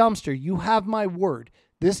 This dumpster, you have my word.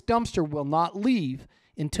 This dumpster will not leave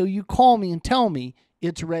until you call me and tell me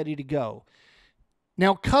it's ready to go.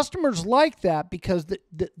 Now, customers like that because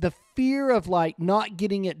the fear of like not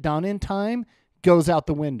getting it done in time goes out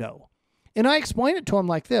the window. And I explain it to them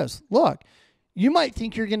like this. Look, you might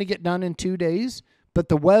think you're going to get done in 2 days, but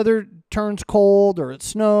the weather turns cold or it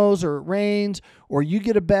snows or it rains or you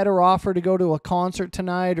get a better offer to go to a concert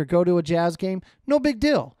tonight or go to a jazz game. No big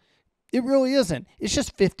deal. It really isn't. It's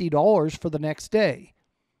just $50 for the next day.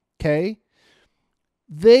 Okay?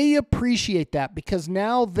 They appreciate that because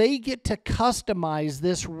now they get to customize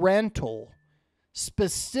this rental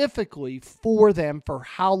specifically for them for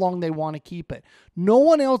how long they want to keep it. No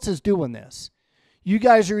one else is doing this. You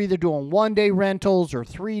guys are either doing 1-day rentals or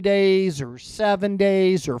 3 days or 7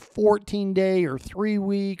 days or 14-day or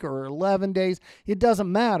 3-week or 11 days. It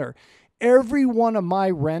doesn't matter. Every one of my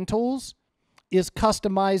rentals is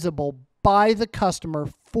customizable by the customer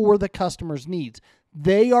for the customer's needs.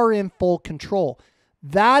 They are in full control.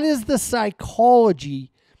 That is the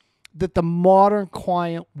psychology that the modern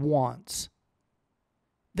client wants.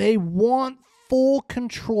 They want full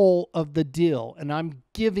control of the deal, and I'm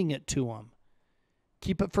giving it to them.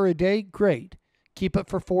 Keep it for a day? Great. Keep it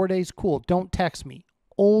for 4 days? Cool. Don't text me.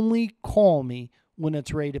 Only call me when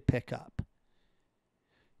it's ready to pick up.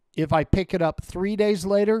 If I pick it up 3 days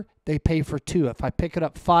later, they pay for 2. If I pick it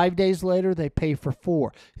up 5 days later, they pay for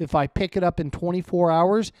 4. If I pick it up in 24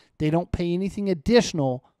 hours, they don't pay anything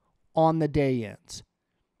additional on the day ends.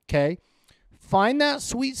 Okay? Find that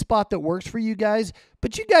sweet spot that works for you guys,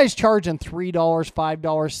 but you guys charging $3, $5,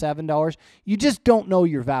 $7, you just don't know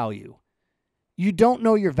your value. You don't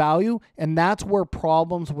know your value, and that's where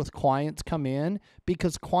problems with clients come in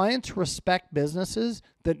because clients respect businesses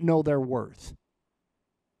that know their worth.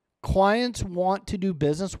 Clients want to do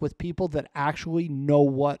business with people that actually know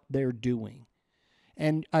what they're doing.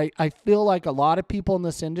 And I feel like a lot of people in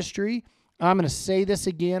this industry, I'm going to say this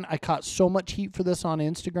again. I caught so much heat for this on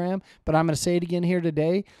Instagram, but I'm going to say it again here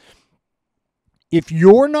today. If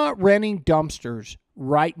you're not renting dumpsters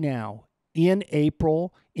right now in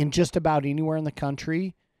April in just about anywhere in the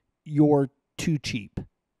country, you're too cheap.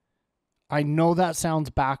 I know that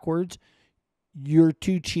sounds backwards. You're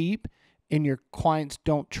too cheap. And your clients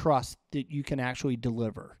don't trust that you can actually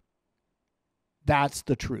deliver. That's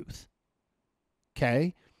the truth.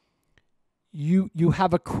 Okay? You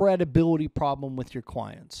have a credibility problem with your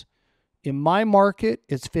clients. In my market,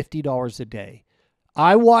 it's $50 a day.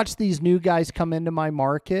 I watch these new guys come into my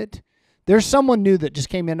market. There's someone new that just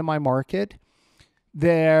came into my market.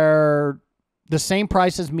 They're the same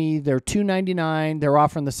price as me. They're $2.99. They're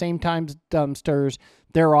offering the same times dumpsters.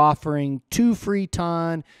 They're offering 2 free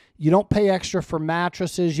ton. You don't pay extra for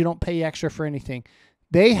mattresses. You don't pay extra for anything.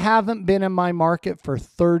 They haven't been in my market for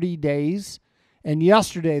 30 days. And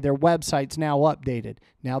yesterday, their website's now updated.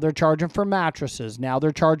 Now they're charging for mattresses. Now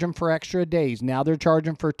they're charging for extra days. Now they're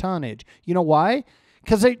charging for tonnage. You know why?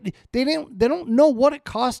 because they don't know what it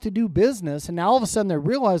costs to do business, and now all of a sudden they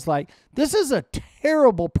realize like this is a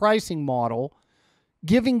terrible pricing model,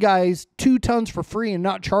 giving guys 2 tons for free and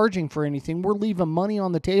not charging for anything. We're leaving money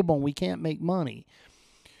on the table and we can't make money.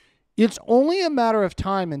 It's only a matter of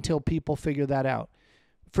time until people figure that out.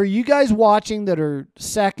 For you guys watching that are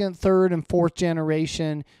second, third, and fourth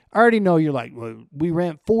generation, I already know you're like, well, we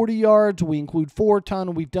rent 40 yards, we include 4 ton,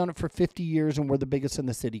 and we've done it for 50 years, and we're the biggest in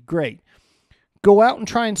the city. Great. Go out and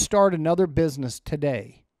try and start another business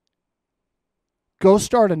today. Go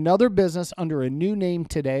start another business under a new name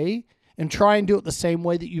today and try and do it the same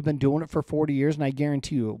way that you've been doing it for 40 years, and I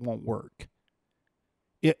guarantee you it won't work.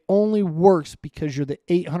 It only works because you're the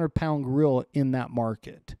 800-pound gorilla in that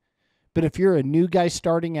market. But if you're a new guy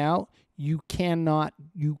starting out, you cannot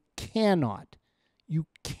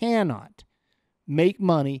make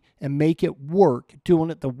money and make it work doing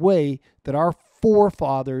it the way that our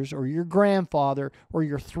forefathers or your grandfather or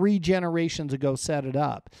your 3 generations ago set it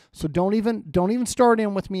up. So don't even start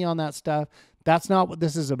in with me on that stuff. That's not what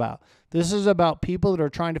this is about. This is about people that are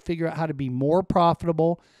trying to figure out how to be more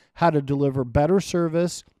profitable, how to deliver better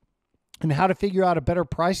service, and how to figure out a better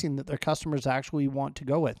pricing that their customers actually want to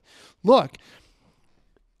go with. Look,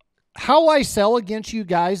 how I sell against you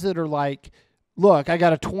guys that are like, look, I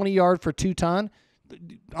got a 20 yard for 2 ton.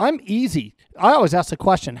 I'm easy. I always ask the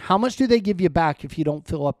question, how much do they give you back if you don't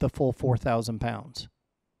fill up the full 4,000 pounds?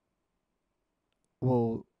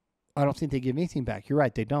 Well, I don't think they give anything back. You're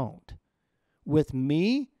right, they don't. With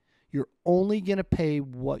me, you're only going to pay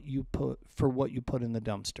what you put in the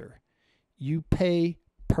dumpster. You pay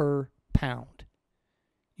per pound.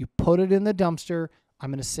 You put it in the dumpster,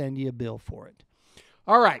 I'm going to send you a bill for it.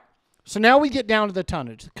 All right. So now we get down to the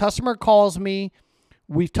tonnage. The customer calls me.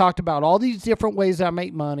 We've talked about all these different ways I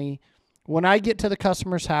make money. When I get to the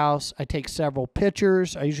customer's house, I take several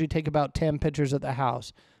pictures. I usually take about 10 pictures at the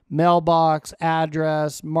house. Mailbox,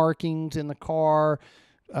 address, markings in the car,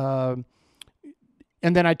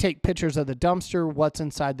 and then I take pictures of the dumpster, what's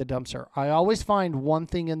inside the dumpster. I always find one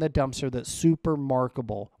thing in the dumpster that's super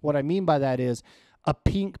markable. What I mean by that is a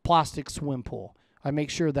pink plastic swim pool. I make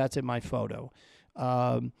sure that's in my photo.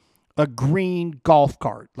 A green golf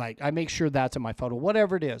cart. Like I make sure that's in my photo,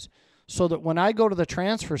 whatever it is. So that when I go to the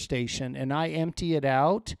transfer station and I empty it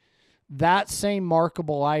out, that same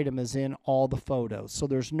markable item is in all the photos. So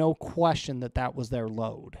there's no question that that was their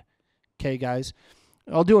load. Okay, guys?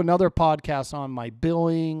 I'll do another podcast on my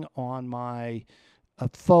billing, on my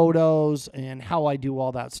photos, and how I do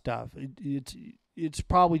all that stuff. It's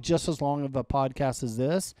probably just as long of a podcast as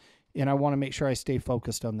this, and I want to make sure I stay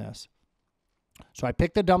focused on this. So I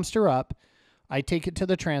pick the dumpster up, I take it to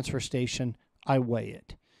the transfer station, I weigh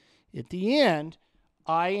it. At the end,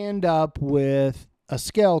 I end up with a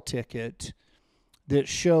scale ticket that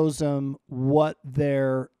shows them what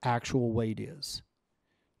their actual weight is.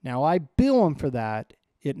 Now, I bill them for that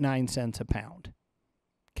at 9 cents a pound.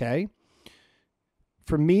 Okay?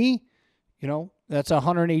 For me, that's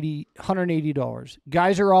 $180.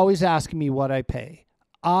 Guys are always asking me what I pay.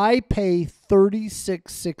 I pay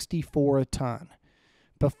 $36.64 a ton.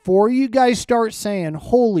 Before you guys start saying,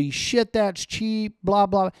 holy shit, that's cheap, blah,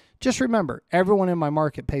 blah, just remember, everyone in my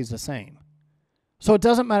market pays the same. So it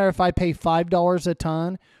doesn't matter if I pay $5 a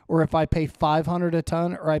ton or if I pay $500 a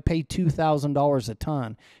ton or I pay $2,000 a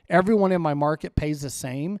ton. Everyone in my market pays the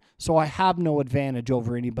same, so I have no advantage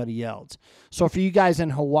over anybody else. So for you guys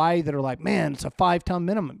in Hawaii that are like, man, it's a 5-ton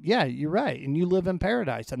minimum. Yeah, you're right. And you live in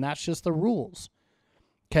paradise, and that's just the rules.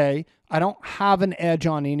 Okay? I don't have an edge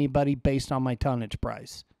on anybody based on my tonnage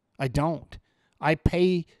price. I don't. I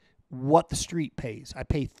pay what the street pays. I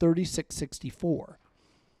pay $36.64.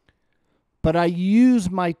 But I use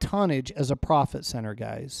my tonnage as a profit center,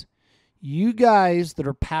 guys. You guys that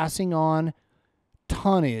are passing on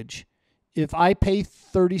tonnage, if I pay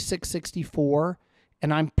 $36.64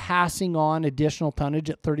 and I'm passing on additional tonnage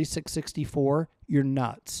at $36.64, you're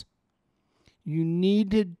nuts. You need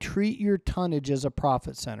to treat your tonnage as a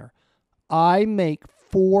profit center. I make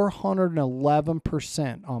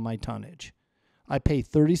 411% on my tonnage. I pay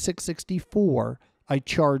 $36.64. I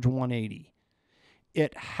charge $180.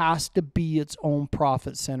 It has to be its own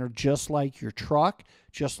profit center, just like your truck,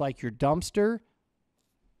 just like your dumpster,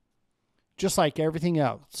 just like everything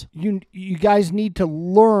else. You guys need to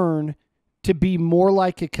learn to be more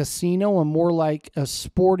like a casino and more like a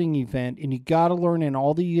sporting event, and you got to learn in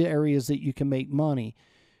all the areas that you can make money.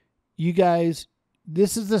 You guys,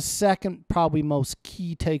 this is the second probably most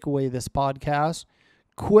key takeaway of this podcast.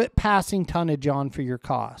 Quit passing tonnage on for your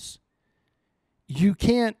costs. You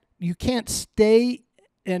can't stay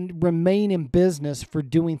and remain in business for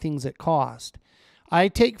doing things at cost. I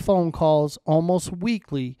take phone calls almost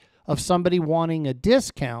weekly of somebody wanting a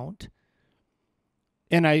discount,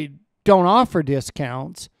 and I don't offer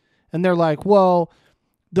discounts. And they're like, well,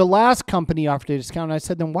 the last company offered a discount. And I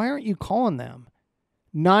said, then why aren't you calling them?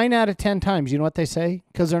 9 out of 10 times, you know what they say?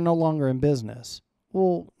 Because they're no longer in business.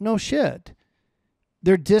 Well, no shit.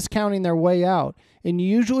 They're discounting their way out. And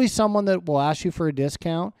usually someone that will ask you for a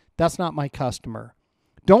discount, that's not my customer.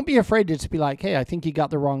 Don't be afraid to just be like, hey, I think you got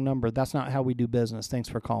the wrong number. That's not how we do business. Thanks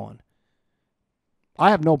for calling.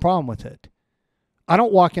 I have no problem with it. I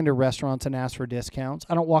don't walk into restaurants and ask for discounts.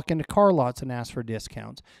 I don't walk into car lots and ask for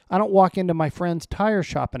discounts. I don't walk into my friend's tire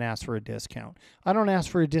shop and ask for a discount. I don't ask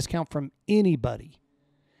for a discount from anybody.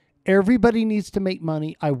 Everybody needs to make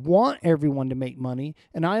money. I want everyone to make money.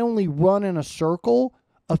 And I only run in a circle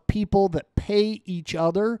of people that pay each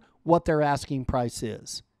other what their asking price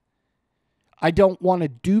is. I don't want to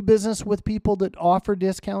do business with people that offer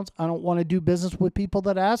discounts. I don't want to do business with people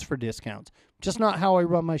that ask for discounts. Just not how I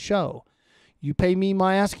run my show. You pay me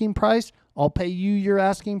my asking price, I'll pay you your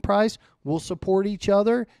asking price. We'll support each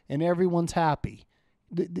other, and everyone's happy.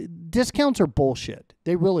 Discounts are bullshit.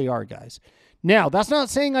 They really are, guys. Now, that's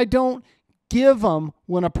not saying I don't give them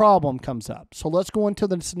when a problem comes up. So let's go into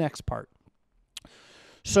this next part.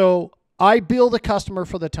 So I bill the customer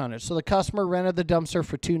for the tonnage. So the customer rented the dumpster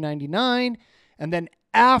for $299, and then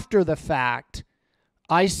after the fact,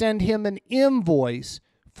 I send him an invoice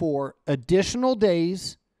for additional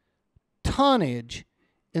days, tonnage,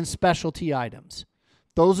 and specialty items.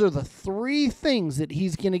 Those are the 3 things that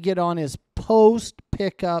he's going to get on his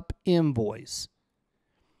post-pickup invoice.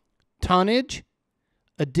 Tonnage,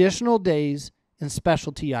 additional days, and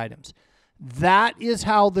specialty items. That is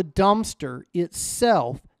how the dumpster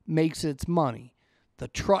itself makes its money. The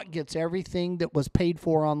truck gets everything that was paid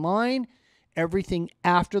for online. Everything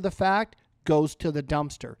after the fact goes to the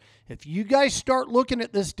dumpster. If you guys start looking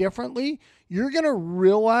at this differently, you're going to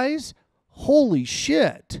realize, holy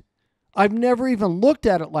shit, I've never even looked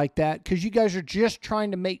at it like that, because you guys are just trying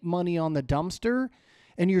to make money on the dumpster,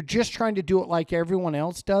 and you're just trying to do it like everyone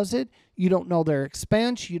else does it. You don't know their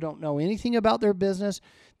expense. You don't know anything about their business.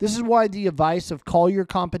 This is why the advice of call your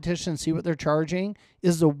competition and see what they're charging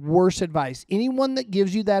is the worst advice. Anyone that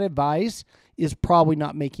gives you that advice is probably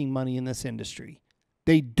not making money in this industry.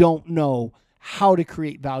 They don't know how to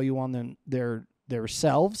create value on their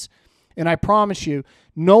selves. And I promise you,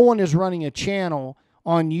 no one is running a channel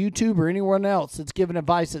on YouTube or anyone else that's giving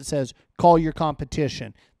advice that says, call your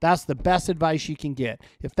competition. That's the best advice you can get.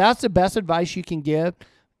 If that's the best advice you can give,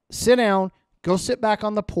 sit down, go sit back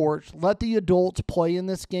on the porch, let the adults play in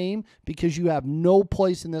this game, because you have no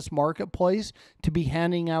place in this marketplace to be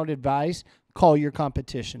handing out advice. Call your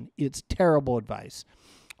competition. It's terrible advice.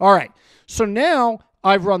 All right. So now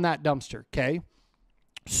I've run that dumpster. Okay.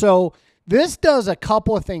 So this does a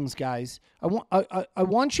couple of things, guys. I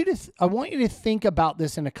want you to think about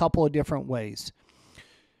this in a couple of different ways.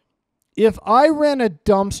 If I rent a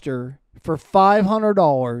dumpster for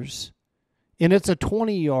 $500 and it's a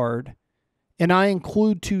 20-yard and I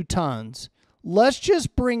include 2 tons, let's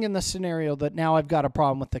just bring in the scenario that now I've got a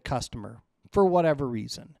problem with the customer for whatever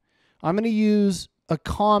reason. I'm going to use a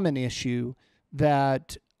common issue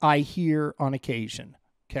that I hear on occasion,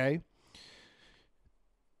 okay?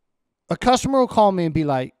 A customer will call me and be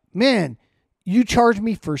like, man, you charged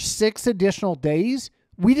me for 6 additional days?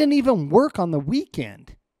 We didn't even work on the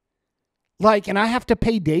weekend. And I have to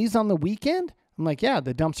pay days on the weekend? I'm like, yeah,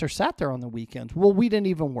 the dumpster sat there on the weekends. Well, we didn't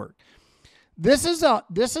even work. This is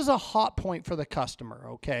a hot point for the customer,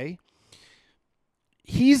 okay?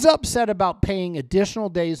 He's upset about paying additional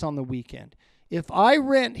days on the weekend. If I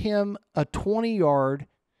rent him a 20-yard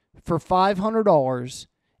for $500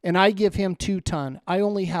 and I give him 2 ton, I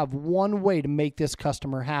only have one way to make this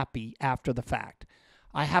customer happy after the fact.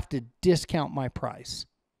 I have to discount my price.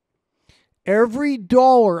 Every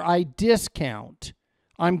dollar I discount,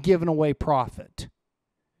 I'm giving away profit.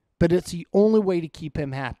 But it's the only way to keep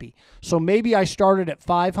him happy. So maybe I started at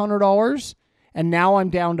 $500 and now I'm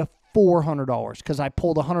down to $400 because I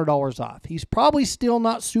pulled $100 off. He's probably still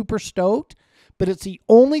not super stoked, but it's the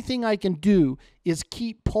only thing I can do is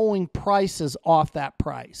keep pulling prices off that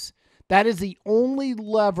price. That is the only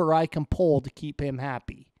lever I can pull to keep him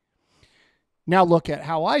happy. Now look at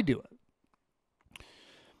how I do it.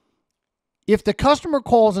 If the customer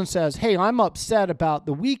calls and says, hey, I'm upset about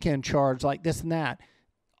the weekend charge like this and that,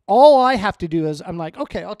 all I have to do is I'm like,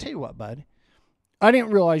 okay, I'll tell you what, bud. I didn't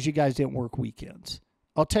realize you guys didn't work weekends.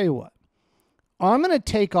 I'll tell you what. I'm going to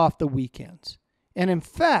take off the weekends. And in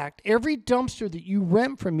fact, every dumpster that you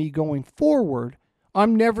rent from me going forward,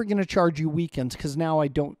 I'm never going to charge you weekends because now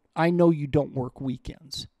I know you don't work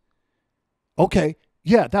weekends. Okay,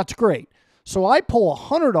 yeah, that's great. So I pull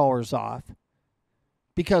 $100 off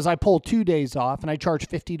because I pull 2 days off and I charge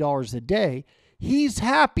 $50 a day. He's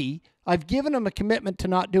happy. I've given him a commitment to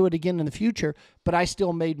not do it again in the future, but I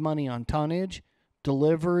still made money on tonnage,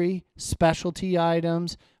 delivery, specialty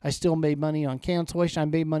items. I still made money on cancellation. I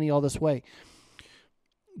made money all this way.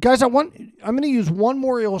 Guys, I'm going to use one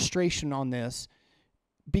more illustration on this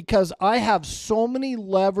because I have so many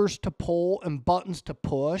levers to pull and buttons to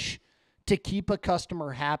push to keep a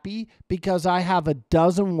customer happy because I have a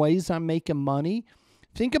dozen ways I'm making money.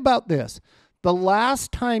 Think about this. The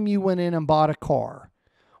last time you went in and bought a car,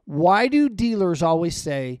 why do dealers always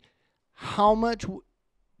say, how much do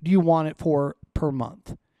you want it for per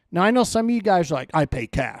month? Now, I know some of you guys are like, I pay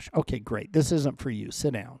cash. Okay, great. This isn't for you.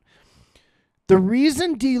 Sit down. The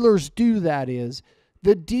reason dealers do that is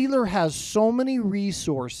the dealer has so many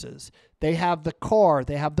resources. They have the car.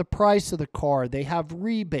 They have the price of the car. They have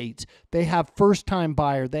rebates. They have first-time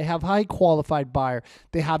buyer. They have high-qualified buyer.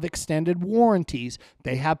 They have extended warranties.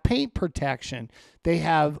 They have paint protection. They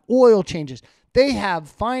have oil changes. They have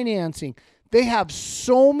financing. They have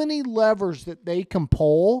so many levers that they can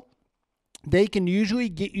pull. They can usually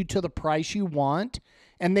get you to the price you want,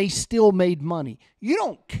 and they still made money. You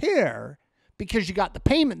don't care because you got the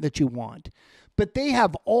payment that you want. But they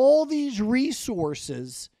have all these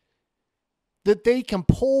resources that they can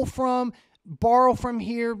pull from, borrow from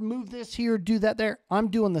here, move this here, do that there. I'm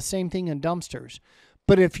doing the same thing in dumpsters.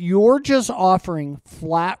 But if you're just offering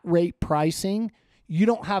flat rate pricing, you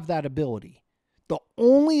don't have that ability. The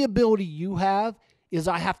only ability you have is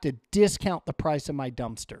I have to discount the price of my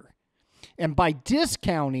dumpster. And by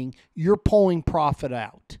discounting, you're pulling profit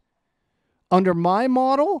out. Under my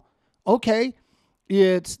model, okay,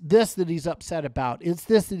 it's this that he's upset about. It's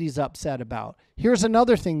this that he's upset about. Here's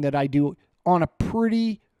another thing that I do on a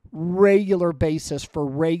pretty regular basis for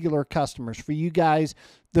regular customers. For you guys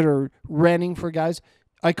that are renting for guys,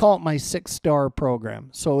 I call it my 6-star program.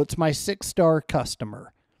 So it's my 6-star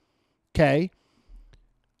customer. Okay.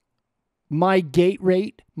 My gate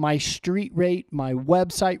rate, my street rate, my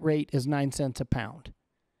website rate is 9 cents a pound.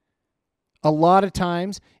 A lot of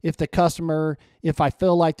times, if I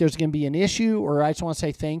feel like there's going to be an issue or I just want to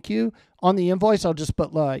say thank you, on the invoice, I'll just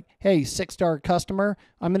put like, hey, 6-star customer,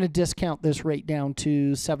 I'm going to discount this rate down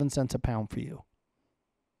to 7 cents a pound for you.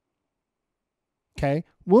 Okay?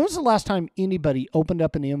 When was the last time anybody opened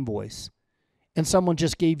up an invoice and someone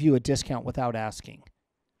just gave you a discount without asking?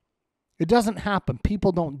 It doesn't happen.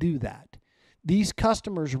 People don't do that. These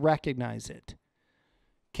customers recognize it.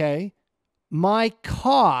 Okay? My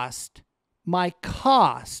cost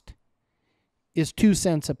is 2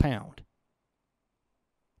 cents a pound.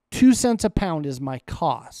 2 cents a pound is my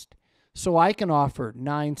cost. So I can offer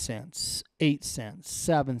 9 cents, 8 cents,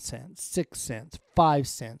 7 cents, 6 cents, 5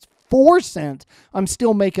 cents, 4 cents. I'm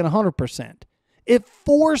still making 100%. At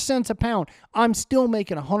 4 cents a pound, I'm still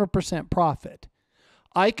making 100% profit.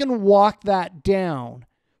 I can walk that down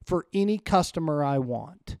for any customer I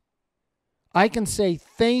want. I can say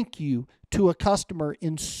thank you to a customer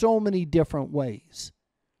in so many different ways.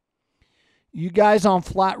 You guys on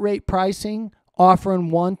flat rate pricing, offering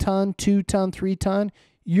 1 ton, 2 ton, 3 ton,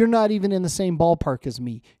 you're not even in the same ballpark as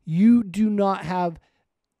me. You do not have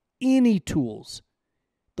any tools.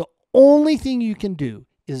 The only thing you can do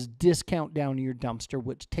is discount down your dumpster,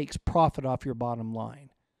 which takes profit off your bottom line.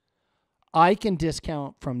 I can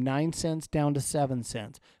discount from 9 cents down to 7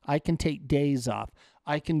 cents. I can take days off.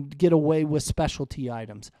 I can get away with specialty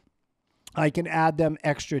items. I can add them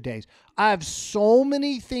extra days. I have so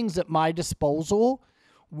many things at my disposal,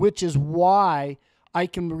 which is why I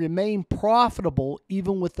can remain profitable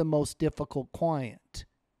even with the most difficult client.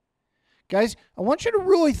 Guys, I want you to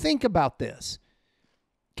really think about this.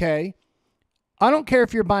 Okay? I don't care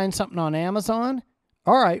if you're buying something on Amazon.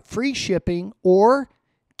 All right, free shipping, or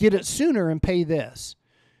get it sooner and pay this.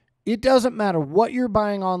 It doesn't matter what you're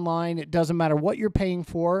buying online. It doesn't matter what you're paying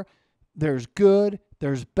for. There's good,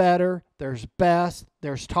 there's better, there's best,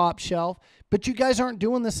 there's top shelf. But you guys aren't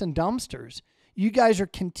doing this in dumpsters. You guys are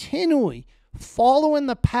continually following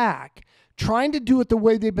the pack, trying to do it the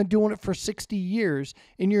way they've been doing it for 60 years,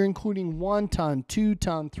 and you're including 1 ton, 2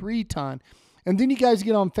 ton, 3 ton. And then you guys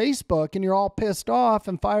get on Facebook and you're all pissed off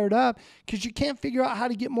and fired up because you can't figure out how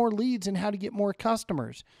to get more leads and how to get more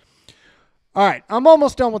customers. All right, I'm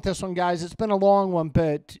almost done with this one, guys. It's been a long one,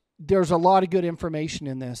 but there's a lot of good information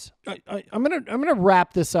in this. I'm gonna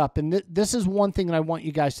wrap this up, and this is one thing that I want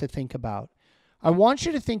you guys to think about. I want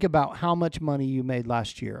you to think about how much money you made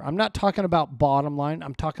last year. I'm not talking about bottom line.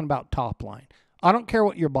 I'm talking about top line. I don't care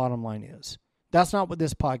what your bottom line is. That's not what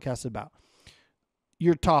this podcast is about.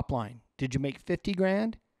 Your top line. Did you make 50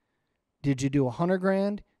 grand? Did you do 100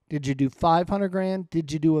 grand? Did you do 500 grand?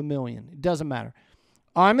 Did you do $1 million? It doesn't matter.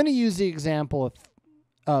 I'm going to use the example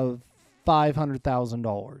of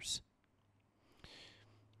 $500,000.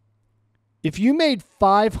 If you made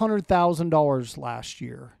 $500,000 last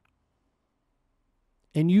year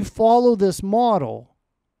and you follow this model,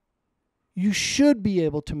 you should be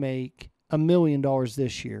able to make $1 million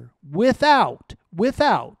this year without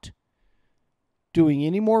doing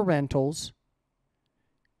any more rentals,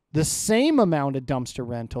 the same amount of dumpster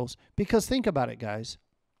rentals. Because think about it, guys.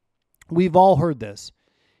 We've all heard this.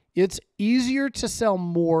 It's easier to sell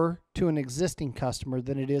more to an existing customer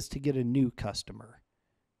than it is to get a new customer.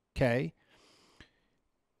 Okay?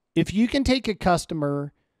 If you can take a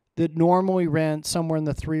customer that normally rents somewhere in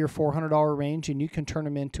the $300 or $400 range and you can turn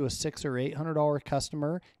them into a $600 or $800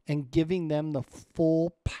 customer and giving them the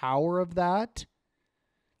full power of that,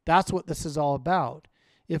 that's what this is all about.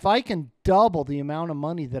 If I can double the amount of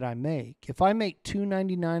money that I make, if I make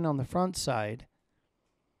 $299 on the front side,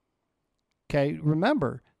 okay,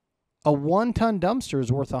 remember, a 1-ton dumpster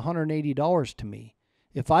is worth $180 to me.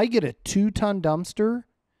 If I get a 2-ton dumpster,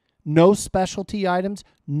 no specialty items,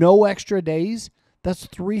 no extra days, that's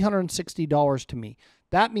 $360 to me.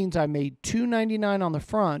 That means I made $299 on the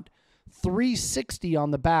front, $360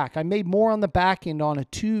 on the back. I made more on the back end on a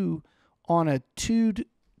 2-ton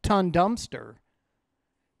dumpster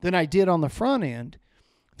than I did on the front end.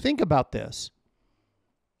 Think about this.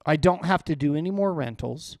 I don't have to do any more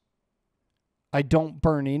rentals. I don't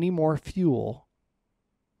burn any more fuel.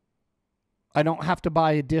 I don't have to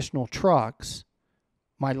buy additional trucks.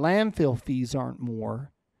 My landfill fees aren't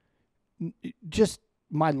more. Just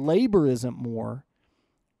my labor isn't more.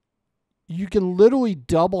 You can literally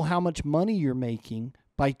double how much money you're making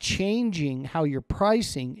by changing how you're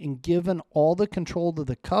pricing and giving all the control to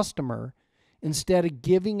the customer instead of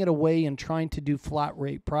giving it away and trying to do flat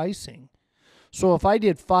rate pricing. So if I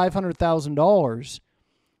did $500,000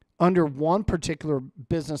 under one particular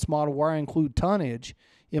business model where I include tonnage,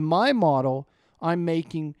 in my model, I'm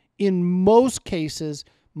making, in most cases,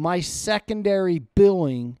 my secondary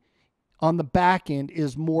billing on the back end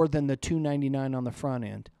is more than the $299 on the front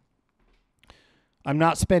end. I'm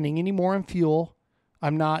not spending any more on fuel.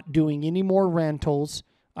 I'm not doing any more rentals.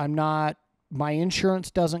 My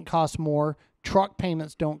insurance doesn't cost more. Truck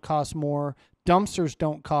payments don't cost more. Dumpsters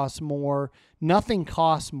don't cost more. Nothing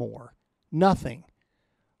costs more. Nothing.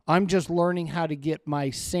 I'm just learning how to get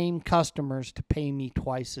my same customers to pay me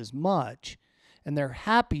twice as much. And they're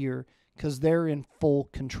happier because they're in full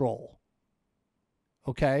control.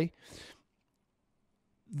 Okay?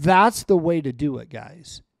 That's the way to do it,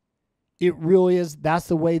 guys. It really is. That's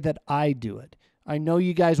the way that I do it. I know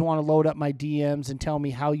you guys want to load up my DMs and tell me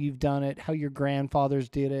how you've done it, how your grandfathers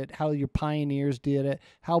did it, how your pioneers did it,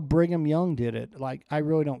 how Brigham Young did it. Like, I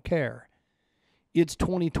really don't care. It's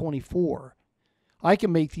 2024. I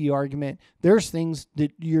can make the argument there's things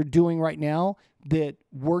that you're doing right now that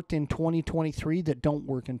worked in 2023 that don't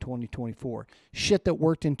work in 2024. Shit that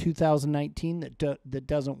worked in 2019 that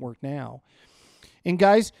doesn't work now. And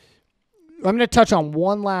guys, I'm going to touch on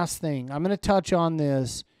one last thing. I'm going to touch on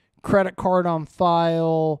this credit card on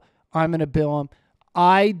file. I'm going to bill them.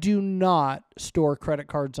 I do not store credit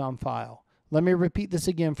cards on file. Let me repeat this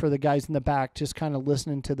again for the guys in the back, just kind of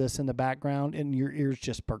listening to this in the background and your ears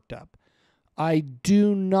just perked up. I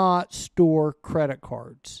do not store credit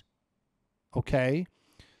cards. Okay?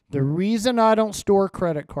 The reason I don't store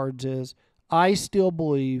credit cards is I still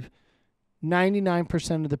believe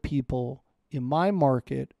 99% of the people in my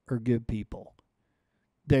market are good people.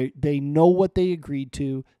 They know what they agreed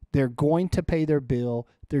to. They're going to pay their bill.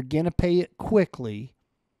 They're going to pay it quickly.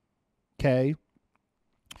 Okay?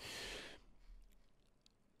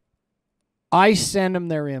 I send them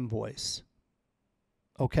their invoice.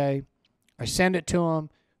 Okay? I send it to them.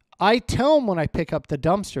 I tell them when I pick up the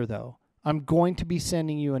dumpster, though, I'm going to be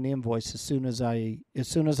sending you an invoice as soon as I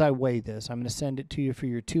weigh this. I'm going to send it to you for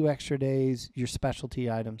your 2 extra days, your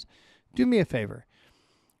specialty items. Do me a favor.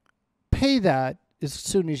 Pay that as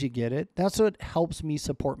soon as you get it. That's what helps me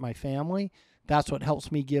support my family. That's what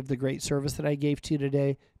helps me give the great service that I gave to you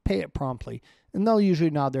today. Pay it promptly. And they'll usually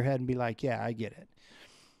nod their head and be like, yeah, I get it.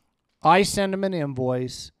 I send them an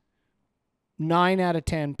invoice. 9 out of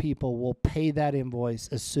 10 people will pay that invoice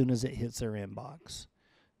as soon as it hits their inbox.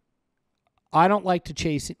 I don't like to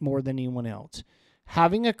chase it more than anyone else.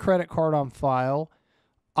 Having a credit card on file,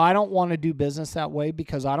 I don't want to do business that way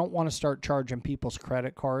because I don't want to start charging people's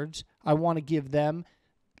credit cards. I want to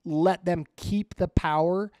let them keep the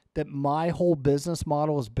power that my whole business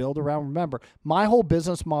model is built around. Remember, my whole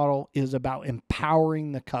business model is about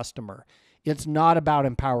empowering the customer. It's not about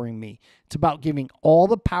empowering me. It's about giving all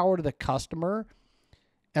the power to the customer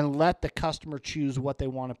and let the customer choose what they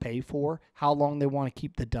want to pay for, how long they want to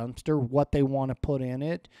keep the dumpster, what they want to put in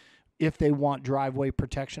it, if they want driveway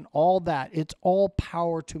protection, all that. It's all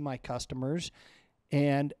power to my customers.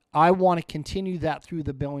 And I want to continue that through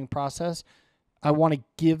the billing process. I want to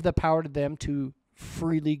give the power to them to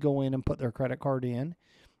freely go in and put their credit card in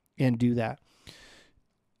and do that.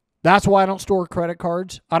 That's why I don't store credit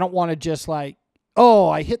cards. I don't want to just like, oh,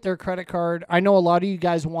 I hit their credit card. I know a lot of you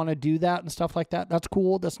guys want to do that and stuff like that. That's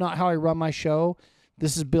cool. That's not how I run my show.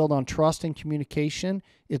 This is built on trust and communication.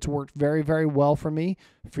 It's worked very, very well for me.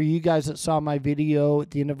 For you guys that saw my video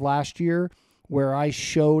at the end of last year where I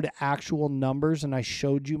showed actual numbers and I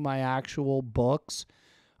showed you my actual books,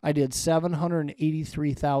 I did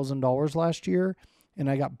 $783,000 last year and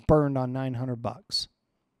I got burned on $900.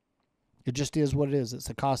 It just is what it is. It's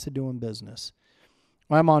the cost of doing business.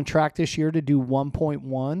 I'm on track this year to do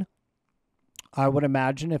 1.1. I would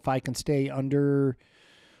imagine if I can stay under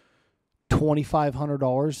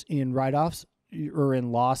 $2,500 in write-offs or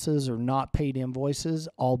in losses or not paid invoices,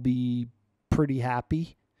 I'll be pretty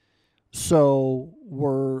happy. So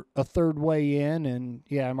we're a third way in, and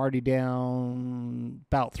yeah, I'm already down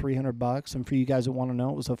about $300. And for you guys that want to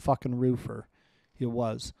know, it was a fucking roofer. It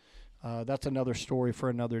was. That's another story for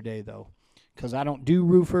another day, though, because I don't do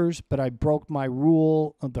roofers, but I broke my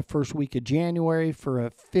rule of the first week of January for a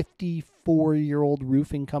 54-year-old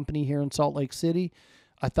roofing company here in Salt Lake City.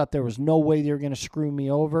 I thought there was no way they were going to screw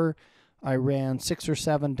me over. I ran 6 or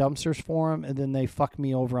 7 dumpsters for them, and then they fucked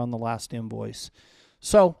me over on the last invoice.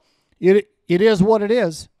 So it is what it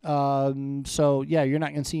is. So, yeah, you're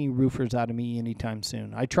not going to see any roofers out of me anytime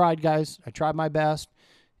soon. I tried, guys. I tried my best.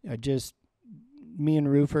 Me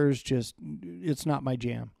and roofers, it's not my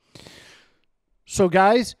jam. So,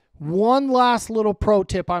 guys, one last little pro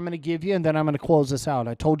tip I'm going to give you, and then I'm going to close this out.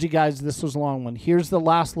 I told you guys this was a long one. Here's the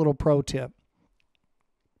last little pro tip.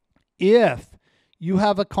 If you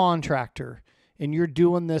have a contractor and you're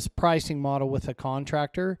doing this pricing model with a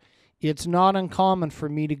contractor, it's not uncommon for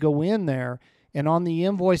me to go in there and on the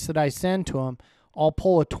invoice that I send to them, I'll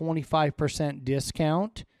pull a 25%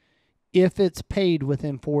 discount if it's paid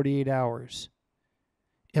within 48 hours.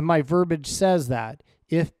 And my verbiage says that.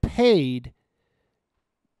 If paid,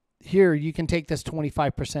 here, you can take this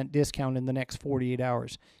 25% discount in the next 48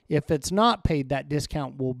 hours. If it's not paid, that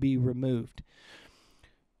discount will be removed.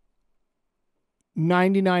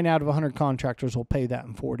 99 out of 100 contractors will pay that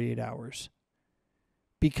in 48 hours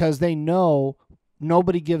because they know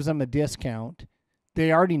nobody gives them a discount.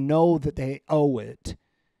 They already know that they owe it.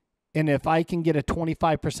 And if I can get a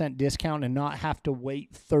 25% discount and not have to wait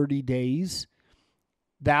 30 days,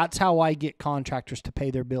 that's how I get contractors to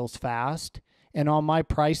pay their bills fast. And on my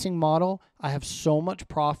pricing model, I have so much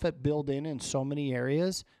profit built in so many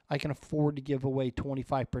areas, I can afford to give away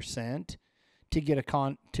 25% to get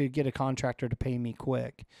a contractor to pay me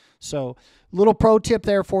quick. So, little pro tip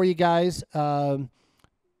there for you guys that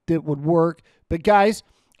would work. But guys,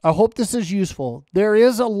 I hope this is useful. There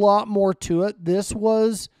is a lot more to it. This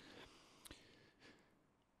is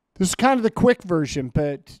kind of the quick version,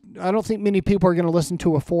 but I don't think many people are going to listen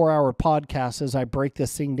to a 4-hour podcast as I break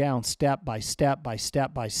this thing down step by step by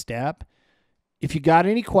step by step. If you got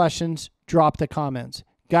any questions, drop the comments.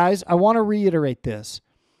 Guys, I want to reiterate this.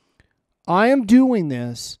 I am doing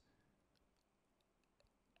this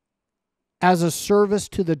as a service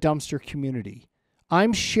to the dumpster community.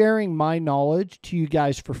 I'm sharing my knowledge to you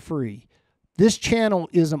guys for free. This channel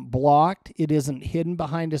isn't blocked. It isn't hidden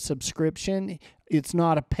behind a subscription. It's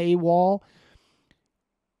not a paywall.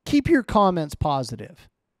 Keep your comments positive.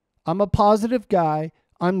 I'm a positive guy.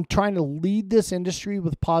 I'm trying to lead this industry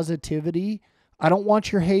with positivity. I don't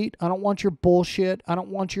want your hate. I don't want your bullshit. I don't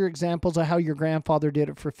want your examples of how your grandfather did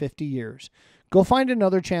it for 50 years. Go find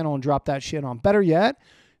another channel and drop that shit on. Better yet,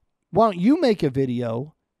 why don't you make a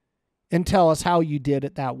video and tell us how you did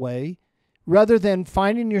it that way, rather than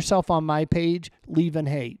finding yourself on my page leaving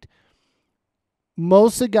hate.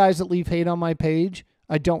 Most of the guys that leave hate on my page,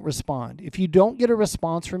 I don't respond. If you don't get a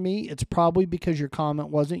response from me, it's probably because your comment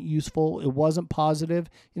wasn't useful, it wasn't positive,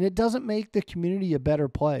 and it doesn't make the community a better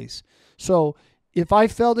place. So if I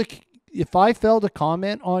fail to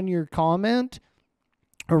comment on your comment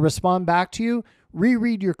or respond back to you,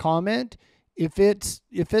 reread your comment. If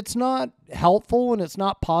it's not helpful and it's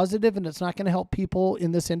not positive and it's not going to help people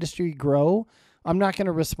in this industry grow, I'm not going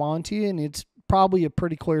to respond to you, and it's probably a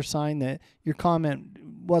pretty clear sign that your comment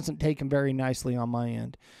wasn't taken very nicely on my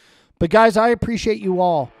end. But guys, I appreciate you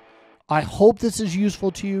all. I hope this is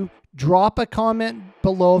useful to you. Drop a comment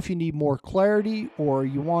below if you need more clarity or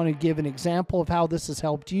you want to give an example of how this has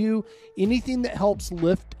helped you. Anything that helps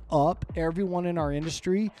lift up everyone in our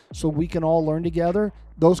industry so we can all learn together,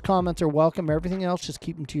 those comments are welcome. Everything else, just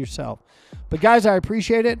keep them to yourself. But guys, I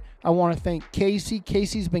appreciate it. I want to thank Casey.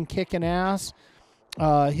 Casey's been kicking ass.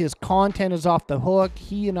 His content is off the hook.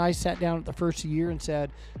 He and I sat down at the first of the year and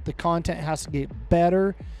said the content has to get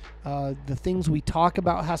better. The things we talk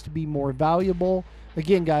about has to be more valuable.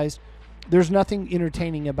 Again, guys, there's nothing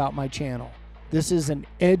entertaining about my channel. This is an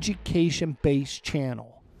education-based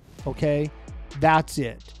channel, okay? That's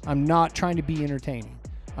it. I'm not trying to be entertaining.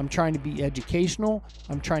 I'm trying to be educational.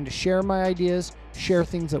 I'm trying to share my ideas, share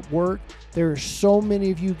things that work. There are so many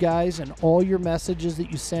of you guys and all your messages that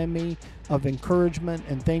you send me of encouragement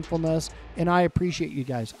and thankfulness, and I appreciate you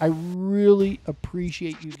guys. I really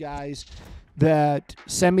appreciate you guys that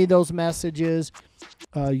send me those messages.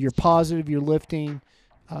 You're positive, you're lifting.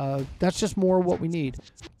 That's just more what we need.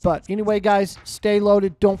 But anyway, guys, stay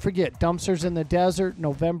loaded. Don't forget, Dumpsters in the Desert,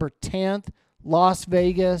 November 10th, Las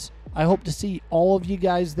Vegas. I hope to see all of you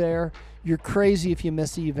guys there. You're crazy if you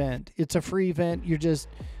miss the event. It's a free event. You're just,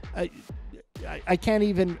 I can't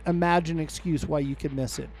even imagine an excuse why you could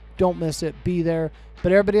miss it. Don't miss it. Be there.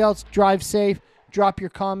 But everybody else, drive safe. Drop your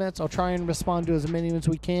comments. I'll try and respond to as many as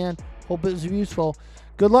we can. Hope it was useful.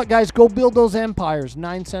 Good luck, guys. Go build those empires.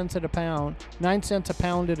 9 cents at a pound. 9 cents a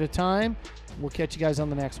pound at a time. We'll catch you guys on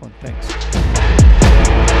the next one.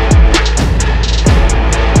 Thanks.